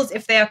vegetables,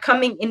 if they are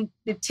coming in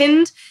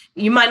tinned,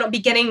 you might not be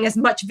getting as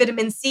much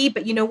vitamin C,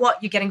 but you know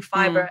what? You're getting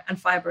fiber, and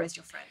fiber is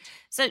your friend.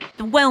 So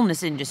the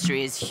wellness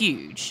industry is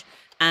huge,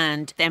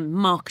 and they're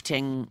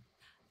marketing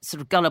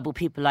sort of gullible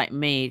people like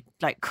me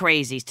like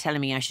crazy, telling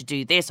me I should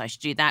do this, I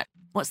should do that.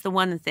 What's the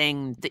one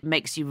thing that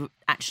makes you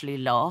actually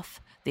laugh?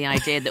 The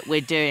idea that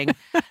we're doing,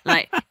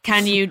 like,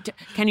 can you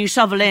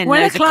shovel in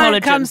when loads a client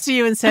of collagen? comes to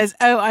you and says,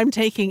 "Oh, I'm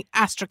taking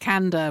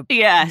astracanada,"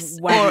 yes,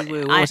 or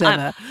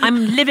whatever.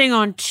 I'm living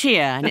on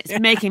chia, and it's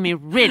making me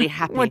really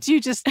happy. What do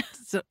you just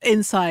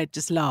inside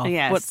just laugh?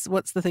 Yes.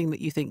 What's the thing that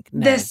you think?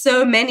 No. There's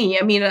so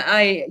many. I mean,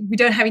 we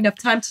don't have enough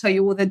time to tell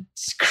you all the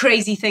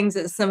crazy things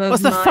that some of.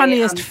 What's the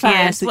funniest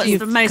fad that what's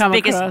you've the most come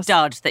biggest across?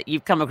 dud that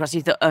you've come across?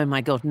 You thought, oh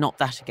my god, not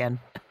that again.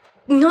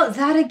 Not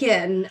that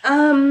again.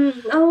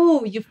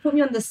 You've put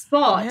me on the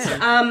spot.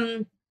 Yeah.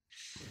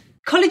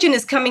 Collagen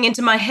is coming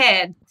into my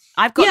head.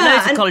 I've got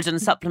loads of collagen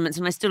supplements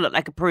and I still look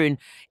like a prune.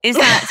 Is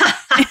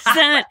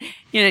that,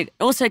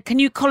 also, can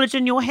you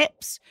collagen your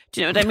hips?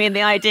 Do you know what I mean?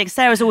 The idea,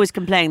 Sarah's always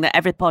complaining that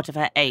every part of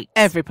her aches.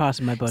 Every part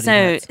of my body.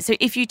 So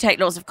if you take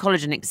lots of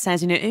collagen, it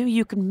says,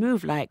 you can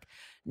move like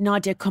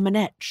Nadia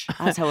Comaneci.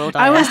 That's how old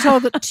I am. I was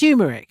told that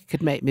turmeric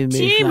could make me move.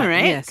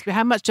 Turmeric? Yes. But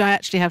how much do I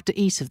actually have to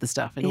eat of the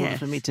stuff in order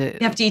for me to...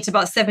 You have to eat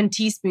about 7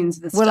 teaspoons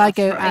of the stuff. Will I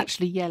go right?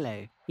 actually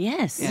yellow?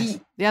 Yes.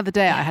 The other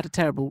day I had a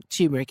terrible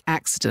turmeric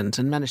accident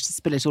and managed to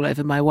spill it all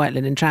over my white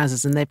linen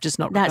trousers and they've just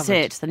not recovered.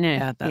 That's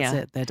it. That's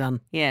it. They're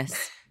done.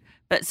 Yes.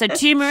 But so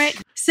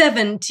turmeric...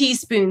 7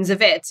 teaspoons of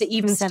it to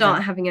even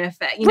start having an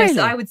effect. Really?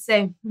 So I would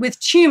say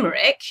with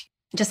turmeric...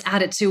 just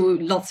add it to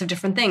lots of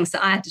different things. So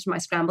I add it to my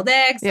scrambled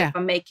eggs. Yeah. If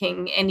I'm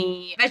making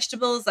any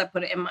vegetables, I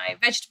put it in my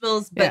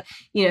vegetables. But,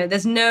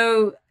 there's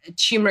no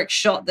turmeric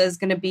shot that's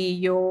going to be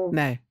your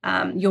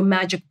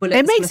magic bullet.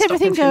 It makes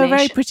everything go a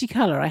very pretty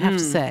colour, I have to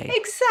say.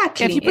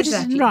 Exactly. If you put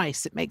it in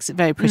rice, it makes it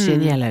very pretty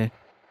and yellow.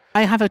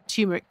 I have a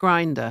turmeric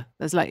grinder.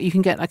 There's you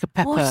can get like a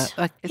pepper. What?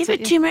 Like, you have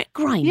a turmeric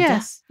grinder?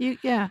 Yes.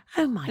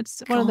 Oh my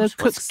It's God. one of those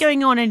cooks. What's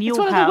going on in your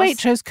house? It's one of the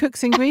Waitrose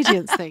cooks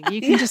ingredients thing.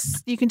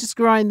 You can just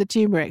grind the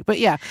turmeric. But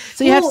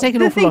so you have to take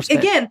an awful lot of it.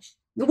 Again,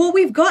 what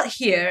we've got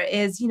here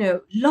is,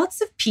 lots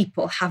of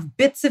people have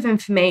bits of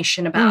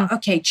information about,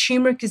 okay,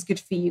 turmeric is good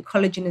for you,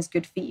 collagen is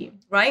good for you,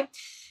 right?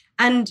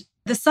 And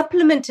the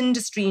supplement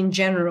industry in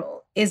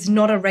general is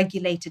not a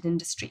regulated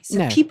industry.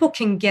 So people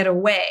can get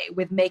away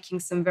with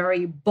making some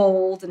very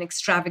bold and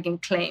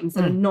extravagant claims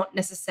that are not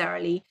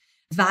necessarily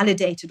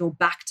validated or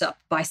backed up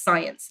by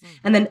science.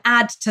 And then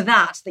add to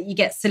that you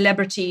get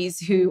celebrities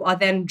who are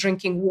then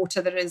drinking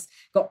water that has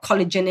got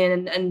collagen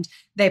in and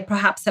they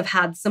perhaps have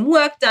had some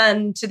work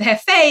done to their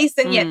face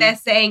and yet they're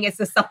saying it's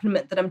a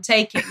supplement that I'm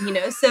taking,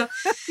 So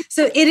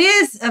it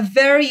is a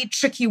very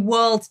tricky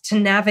world to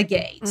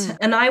navigate.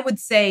 And I would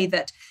say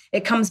that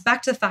it comes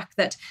back to the fact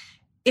that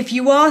if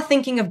you are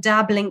thinking of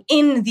dabbling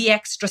in the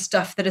extra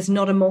stuff that is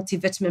not a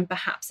multivitamin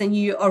perhaps, and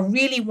you are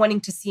really wanting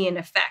to see an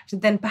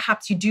effect, then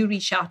perhaps you do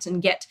reach out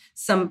and get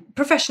some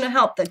professional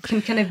help that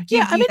can kind of give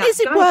you that is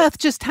it guidance. worth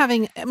just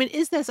having,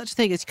 is there such a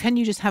thing as, can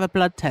you just have a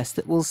blood test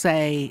that will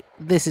say,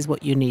 this is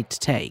what you need to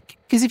take?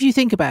 Because if you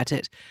think about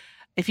it,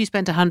 if you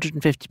spent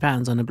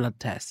 £150 on a blood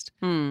test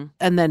and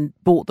then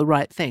bought the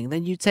right thing,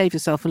 then you'd save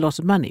yourself a lot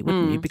of money,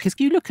 wouldn't you? Because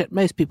you look at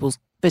most people's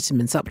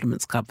vitamin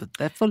supplements cupboard,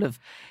 they're full of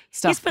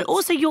stuff. Yes, but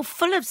also you're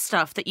full of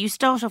stuff that you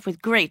start off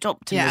with great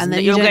optimism and then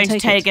that you you're don't going to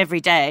take take every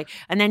day.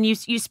 And then you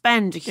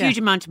spend a huge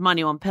amount of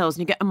money on pills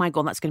and you go, oh my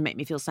God, that's going to make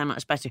me feel so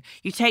much better.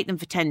 You take them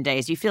for 10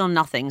 days, you feel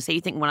nothing. So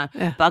you think, well,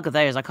 bugger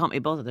those, I can't be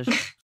bothered.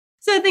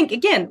 So I think,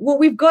 again, what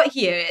we've got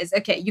here is,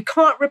 okay, you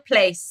can't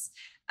replace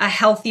a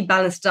healthy,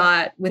 balanced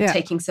diet with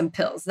taking some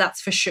pills.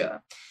 That's for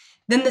sure.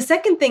 Then the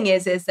second thing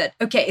is that,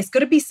 okay, it's got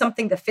to be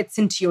something that fits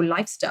into your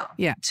lifestyle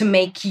to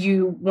make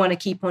you want to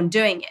keep on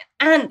doing it.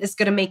 And it's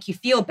going to make you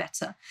feel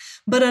better.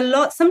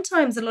 But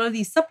sometimes a lot of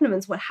these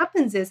supplements, what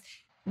happens is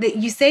that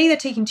you say they're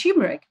taking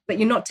turmeric, but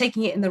you're not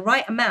taking it in the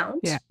right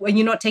amount, or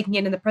you're not taking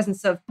it in the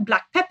presence of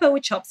black pepper,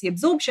 which helps the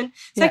absorption.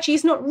 So actually,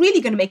 it's not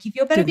really going to make you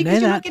feel better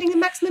because you're not getting the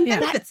maximum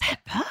benefits.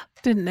 Black pepper?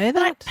 Didn't know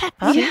that. Black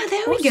pepper? Yeah,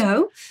 there we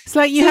go. It's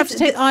like you have to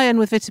take iron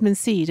with vitamin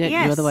C, don't you?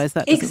 Otherwise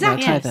that doesn't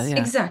work either. Yeah.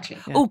 Exactly.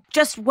 Oh,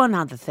 just one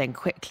other thing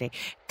quickly.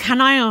 Can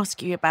I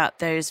ask you about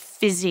those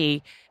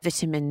fizzy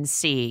vitamin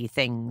C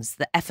things,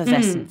 the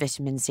effervescent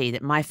vitamin C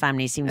that my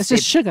family seems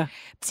to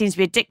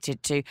be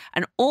addicted to,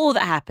 and all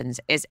that happens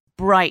is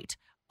bright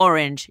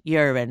orange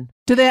urine.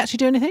 Do they actually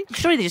do anything?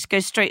 Surely they just go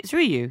straight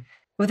through you.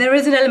 Well, there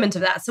is an element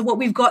of that. So what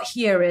we've got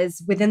here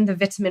is within the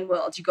vitamin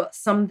world, you've got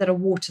some that are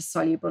water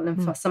soluble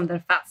and some that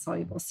are fat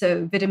soluble.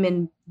 So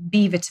vitamin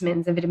B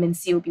vitamins and vitamin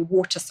C will be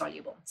water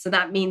soluble. So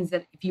that means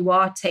that if you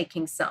are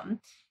taking some,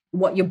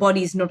 what your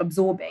body is not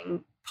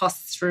absorbing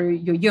passes through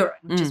your urine,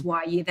 which is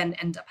why you then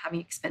end up having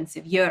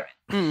expensive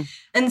urine.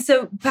 And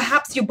so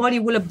perhaps your body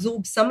will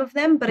absorb some of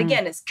them. But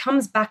again, it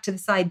comes back to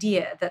this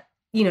idea that,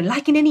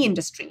 like in any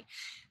industry,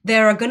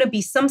 there are going to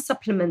be some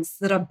supplements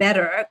that are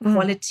better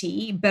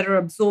quality, better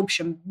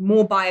absorption,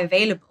 more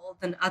bioavailable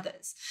than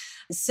others.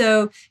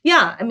 So,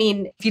 yeah, I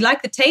mean, if you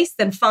like the taste,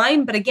 then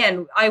fine. But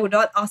again, I would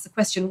ask the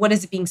question, what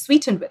is it being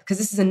sweetened with? Because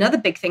this is another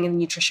big thing in the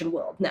nutrition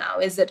world now,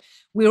 is that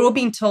we're all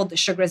being told that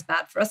sugar is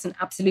bad for us. And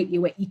absolutely,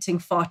 we're eating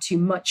far too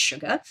much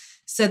sugar.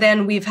 So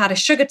then we've had a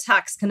sugar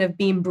tax kind of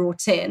being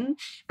brought in.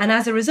 And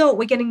as a result,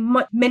 we're getting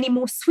many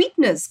more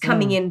sweeteners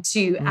coming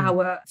into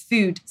our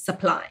food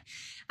supply.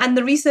 And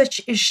the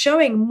research is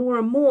showing more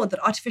and more that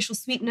artificial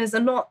sweeteners are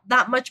not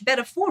that much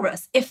better for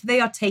us if they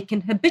are taken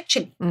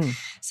habitually.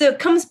 So it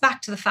comes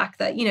back to the fact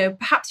that,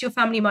 perhaps your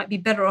family might be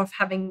better off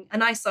having a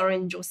nice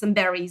orange or some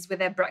berries with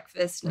their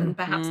breakfast and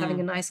perhaps having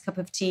a nice cup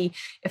of tea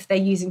if they're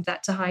using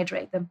that to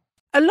hydrate them.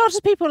 A lot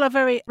of people are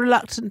very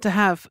reluctant to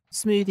have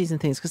smoothies and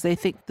things because they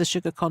think the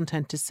sugar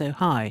content is so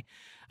high.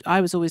 I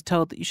was always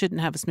told that you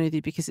shouldn't have a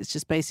smoothie because it's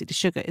just basically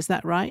sugar. Is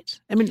that right?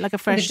 I mean, like a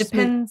fresh fruit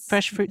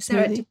smoothie?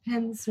 Sarah, it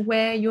depends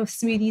where your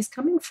smoothie is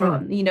coming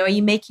from. Are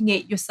you making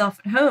it yourself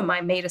at home?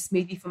 I made a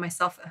smoothie for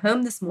myself at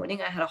home this morning.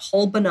 I had a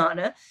whole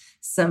banana,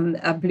 some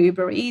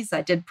blueberries.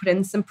 I did put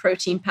in some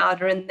protein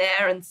powder in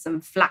there and some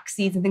flax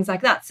seeds and things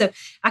like that. So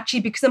actually,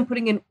 because I'm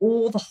putting in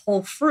all the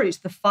whole fruit,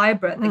 the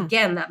fiber,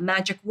 again, that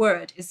magic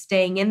word is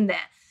staying in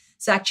there.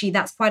 So actually,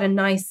 that's quite a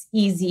nice,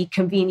 easy,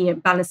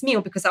 convenient, balanced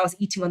meal because I was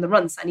eating on the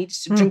run. So I needed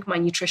to drink my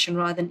nutrition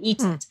rather than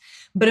eat it.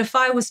 But if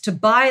I was to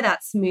buy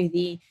that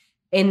smoothie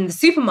in the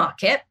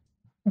supermarket,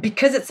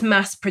 because it's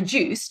mass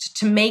produced,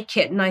 to make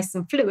it nice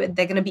and fluid,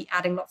 they're going to be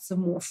adding lots of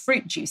more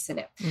fruit juice in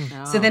it.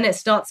 So then it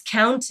starts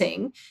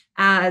counting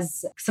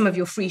as some of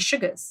your free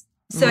sugars.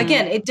 So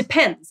again, it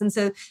depends. And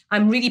so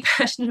I'm really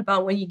passionate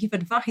about when you give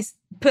advice,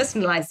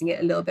 personalizing it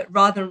a little bit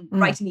rather than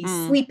writing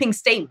these sweeping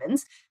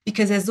statements,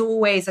 because there's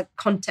always a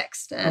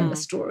context and a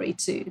story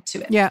to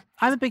it. Yeah,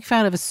 I'm a big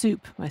fan of a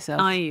soup myself.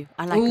 Are you?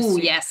 I like a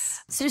soup.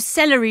 Yes. So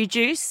celery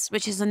juice,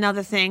 which is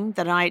another thing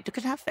that look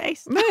at her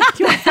face.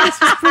 Your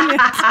face is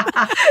brilliant.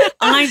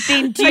 I've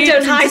been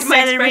duped to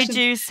celery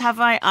juice, have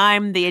I?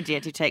 I'm the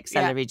idiot who takes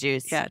celery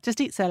juice. Yeah, just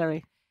eat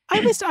celery. I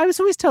was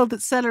always told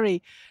that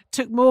celery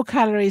took more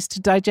calories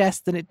to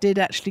digest than it did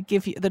actually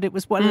give you, that it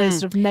was one of those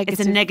sort of negative...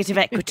 It's a negative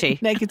equity.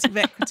 Negative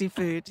equity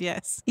food,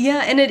 yes.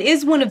 Yeah, and it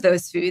is one of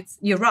those foods,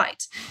 you're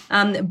right.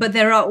 But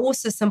there are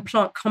also some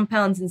plant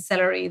compounds in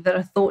celery that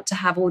are thought to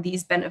have all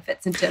these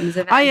benefits in terms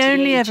of I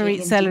only ever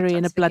eat celery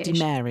in a Bloody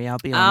Mary, I'll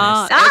be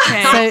honest.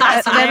 Okay.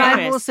 So then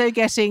I'm also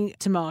getting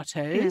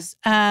tomatoes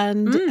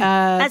and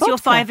that's vodka. your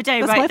 5 a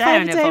day right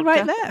there. That's my 5 a day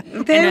right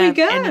there. There we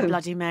go. In a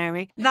Bloody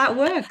Mary. That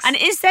works. And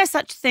is there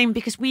such a thing,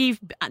 because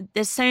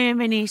there's so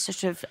many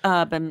sort of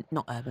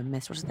not urban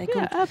myths, what are they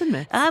called? Yeah, urban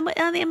myths.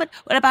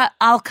 What about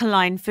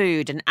alkaline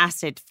food and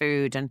acid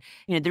food? And,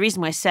 the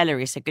reason why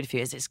celery is so good for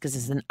you is it's because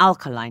it's an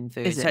alkaline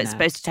food. It's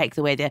supposed to take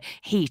away the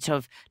heat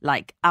of,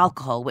 like,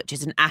 alcohol, which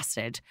is an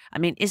acid. I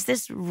mean, is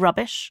this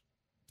rubbish?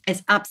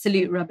 It's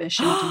absolute rubbish.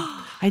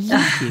 I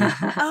love you.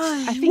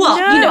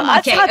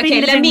 I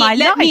think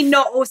let me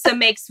not also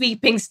make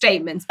sweeping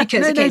statements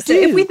because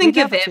if we think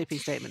of it,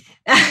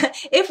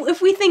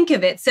 if we think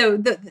of it, so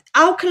the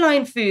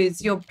alkaline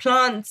foods, your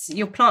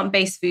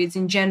plant-based foods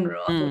in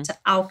general are thought to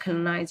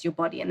alkalinize your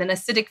body, and then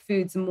acidic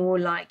foods are more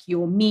like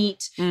your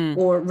meat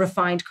or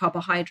refined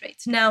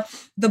carbohydrates. Now,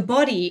 the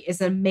body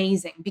is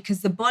amazing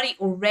because the body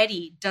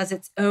already does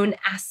its own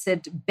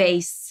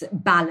acid-base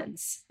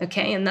balance,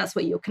 okay, and that's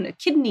what your kind of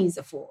kidneys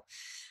are for.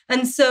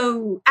 And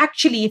so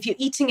actually, if you're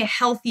eating a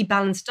healthy,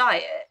 balanced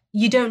diet,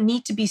 you don't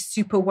need to be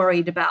super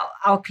worried about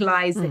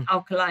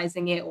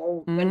alkalizing it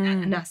or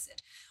an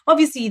acid.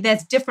 Obviously,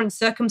 there's different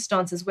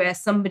circumstances where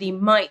somebody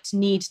might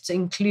need to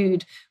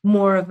include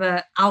more of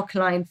an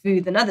alkaline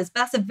food than others,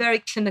 but that's a very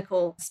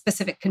clinical,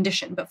 specific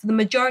condition. But for the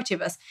majority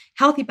of us,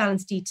 healthy,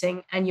 balanced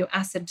eating and your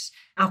acid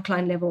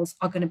alkaline levels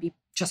are going to be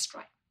just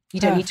right. You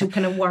don't need to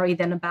kind of worry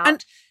then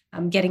about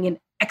getting in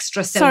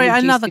extra celery juice. Sorry,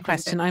 another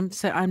question.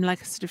 I'm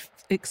like a sort of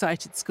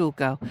excited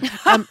schoolgirl.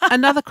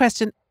 Another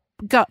question,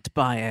 gut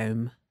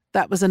biome.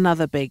 That was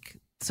another big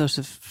sort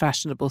of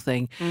fashionable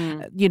thing.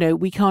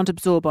 We can't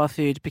absorb our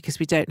food because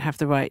we don't have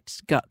the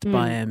right gut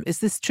biome. Is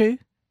this true?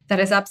 That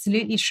is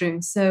absolutely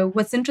true. So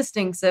what's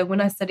interesting, so when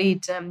I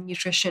studied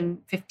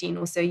nutrition 15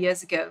 or so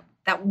years ago,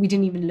 that we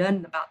didn't even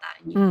learn about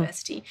that in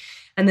university.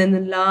 And then the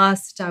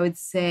last, I would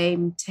say,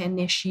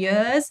 10-ish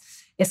years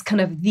is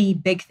kind of the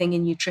big thing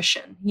in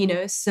nutrition,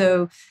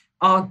 So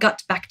our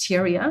gut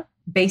bacteria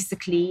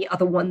basically are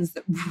the ones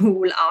that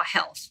rule our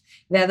health.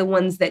 They're the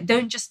ones that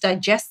don't just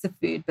digest the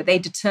food, but they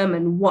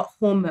determine what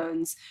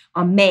hormones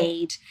are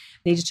made.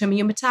 They determine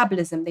your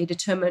metabolism. They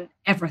determine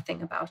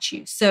everything about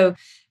you. So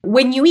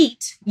when you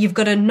eat, you've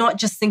got to not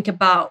just think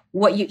about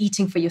what you're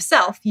eating for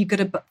yourself. You've got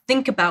to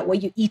think about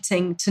what you're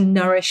eating to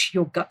nourish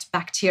your gut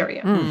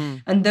bacteria.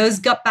 And those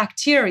gut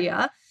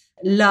bacteria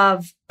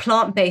love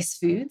plant-based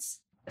foods,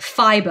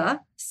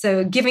 fiber.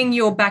 So giving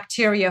your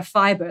bacteria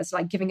fiber is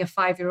like giving a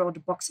 5-year-old a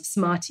box of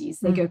Smarties.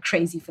 They go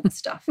crazy for the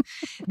stuff.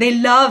 They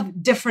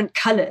love different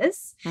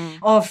colors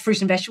of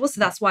fruit and vegetables. So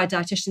that's why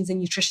dietitians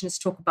and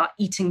nutritionists talk about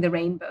eating the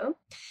rainbow.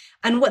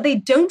 And what they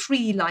don't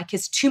really like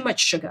is too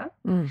much sugar,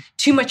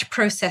 too much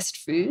processed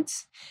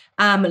foods,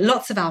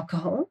 lots of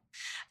alcohol,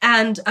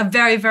 and a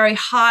very, very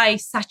high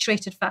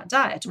saturated fat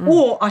diet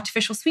or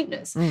artificial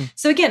sweeteners.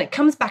 So again, it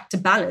comes back to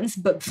balance,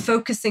 but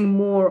focusing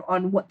more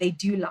on what they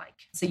do like.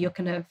 So you're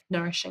kind of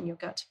nourishing your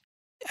gut.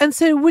 And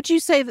so would you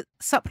say that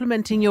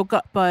supplementing your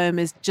gut biome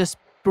is just,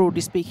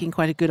 broadly speaking,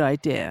 quite a good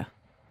idea?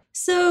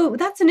 So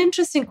that's an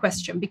interesting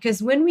question,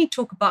 because when we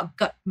talk about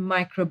gut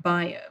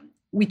microbiome,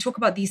 we talk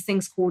about these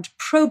things called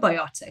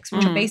probiotics,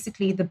 which are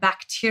basically the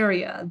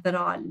bacteria that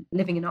are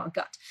living in our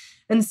gut.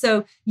 And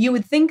so you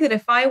would think that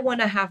if I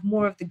want to have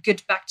more of the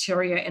good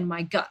bacteria in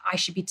my gut, I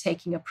should be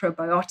taking a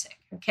probiotic,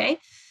 okay?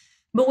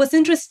 But what's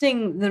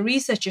interesting, the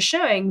research is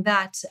showing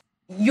that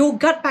your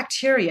gut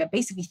bacteria,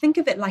 basically think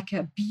of it like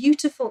a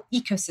beautiful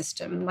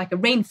ecosystem, like a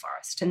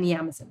rainforest in the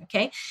Amazon,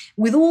 okay?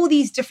 With all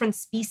these different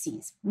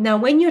species. Now,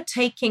 when you're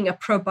taking a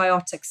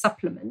probiotic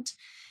supplement,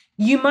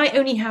 you might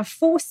only have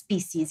 4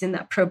 species in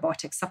that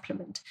probiotic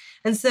supplement.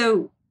 And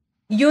so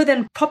you're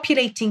then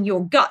populating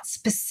your gut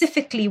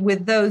specifically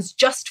with those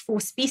just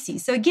 4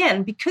 species. So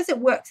again, because it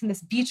works in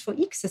this beautiful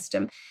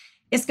ecosystem,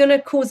 it's going to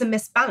cause a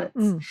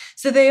misbalance.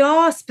 So there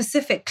are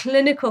specific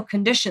clinical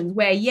conditions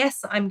where,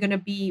 yes, I'm going to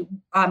be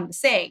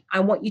saying, I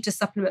want you to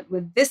supplement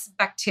with this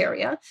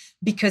bacteria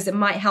because it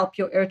might help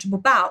your irritable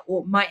bowel,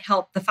 or it might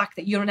help the fact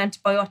that you're on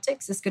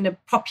antibiotics. It's going to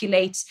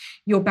populate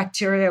your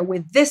bacteria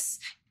with this,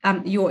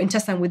 your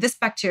intestine with this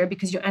bacteria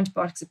because your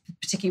antibiotics are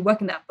particularly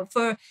working that. But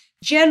for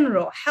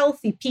general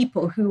healthy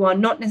people who are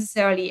not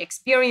necessarily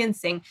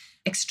experiencing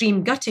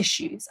extreme gut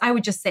issues, I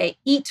would just say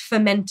eat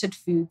fermented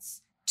foods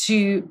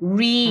to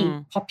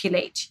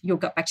repopulate your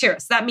gut bacteria.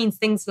 So that means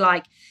things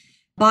like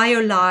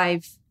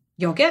BioLive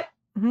yogurt,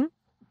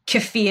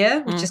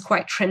 kefir, which is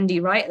quite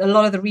trendy, right? A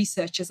lot of the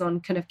research is on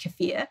kind of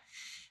kefir.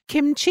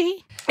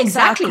 Kimchi?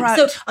 Exactly.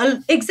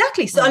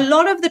 Sauerkraut. So a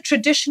lot of the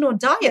traditional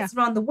diets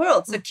around the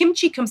world. So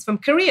kimchi comes from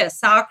Korea.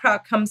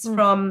 Sauerkraut comes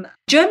from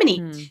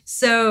Germany.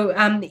 So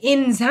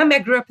in Zambia, I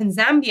grew up in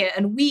Zambia,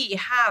 and we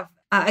have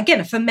again,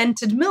 a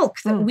fermented milk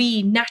that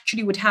we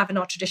naturally would have in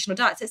our traditional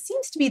diets. It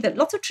seems to be that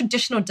lots of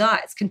traditional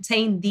diets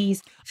contain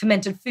these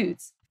fermented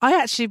foods. I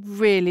actually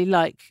really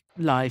like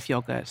live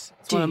yogurt.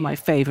 It's one of my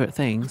favourite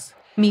things.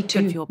 Me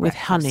too. With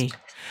honey.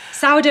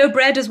 Sourdough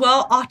bread as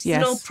well.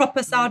 Artisanal,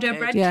 proper sourdough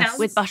bread counts.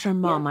 With butter and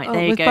Marmite.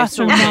 There you with go.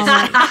 Butter and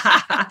Marmite.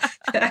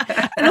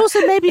 And also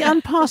maybe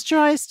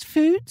unpasteurised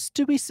foods.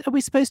 Are we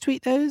supposed to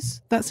eat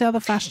those? That's the other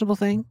fashionable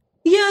thing.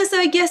 Yeah, so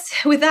I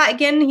guess with that,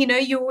 again,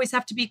 you always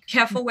have to be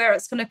careful where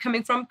it's going to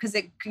coming from, because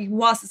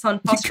whilst it's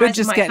unpasteurized,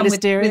 it might come with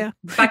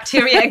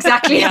bacteria,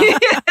 exactly,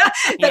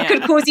 that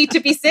could cause you to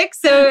be sick.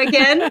 So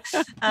again,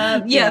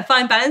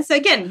 fine balance. So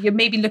again, you're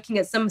maybe looking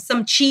at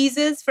some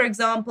cheeses, for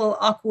example,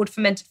 are called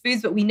fermented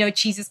foods, but we know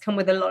cheeses come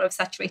with a lot of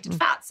saturated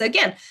fat. So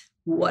again,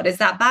 what is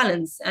that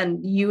balance?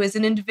 And you as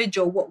an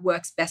individual, what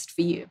works best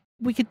for you?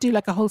 We could do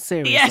like a whole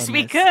series. Yes, on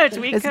we this. could.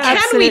 Can we do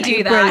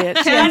that?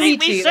 Can we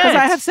do? Because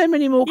I have so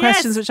many more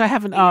questions which I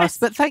haven't asked.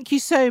 But thank you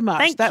so much.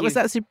 Thank that you. was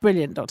absolutely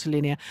brilliant, Dr.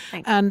 Linea.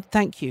 And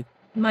thank you.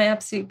 My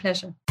absolute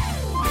pleasure.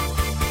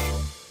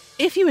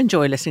 If you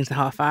enjoy listening to The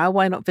Half Hour,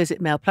 why not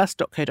visit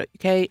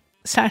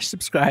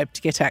mailplus.co.uk/subscribe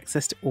to get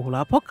access to all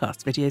our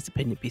podcasts, videos,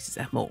 opinion pieces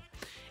and more.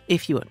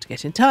 If you want to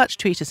get in touch,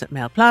 tweet us at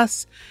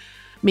mailplus,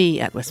 me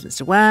at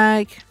Westminster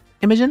Wag.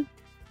 Imogen,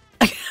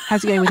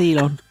 how's it going with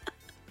Elon?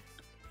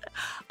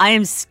 I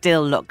am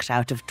still locked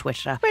out of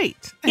Twitter.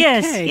 Great.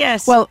 Okay.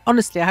 Yes. Well,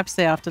 honestly, I have to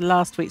say, after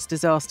last week's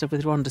disaster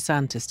with Ron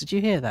DeSantis, did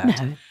you hear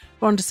that? No.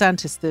 Ron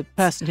DeSantis, the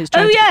person who's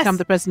trying to become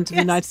the president of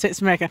the United States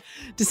of America,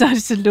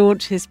 decided to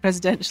launch his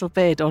presidential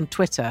bid on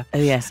Twitter. Oh,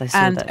 yes, I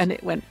saw that. And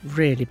it went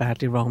really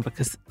badly wrong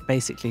because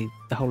basically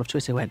the whole of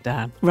Twitter went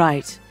down.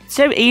 Right.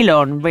 So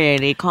Elon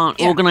really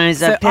can't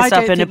organise a piss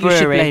up in a brewery. I don't think you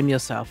should blame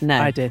yourself.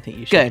 No. I don't think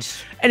you should. Good.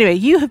 Anyway,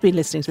 you have been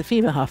listening to The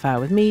Female Half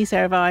Hour with me,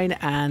 Sarah Vine,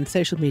 and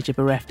social media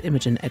bereft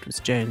Imogen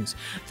Edwards-Jones.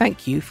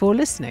 Thank you for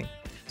listening.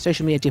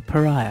 Social media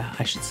pariah,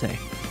 I should say.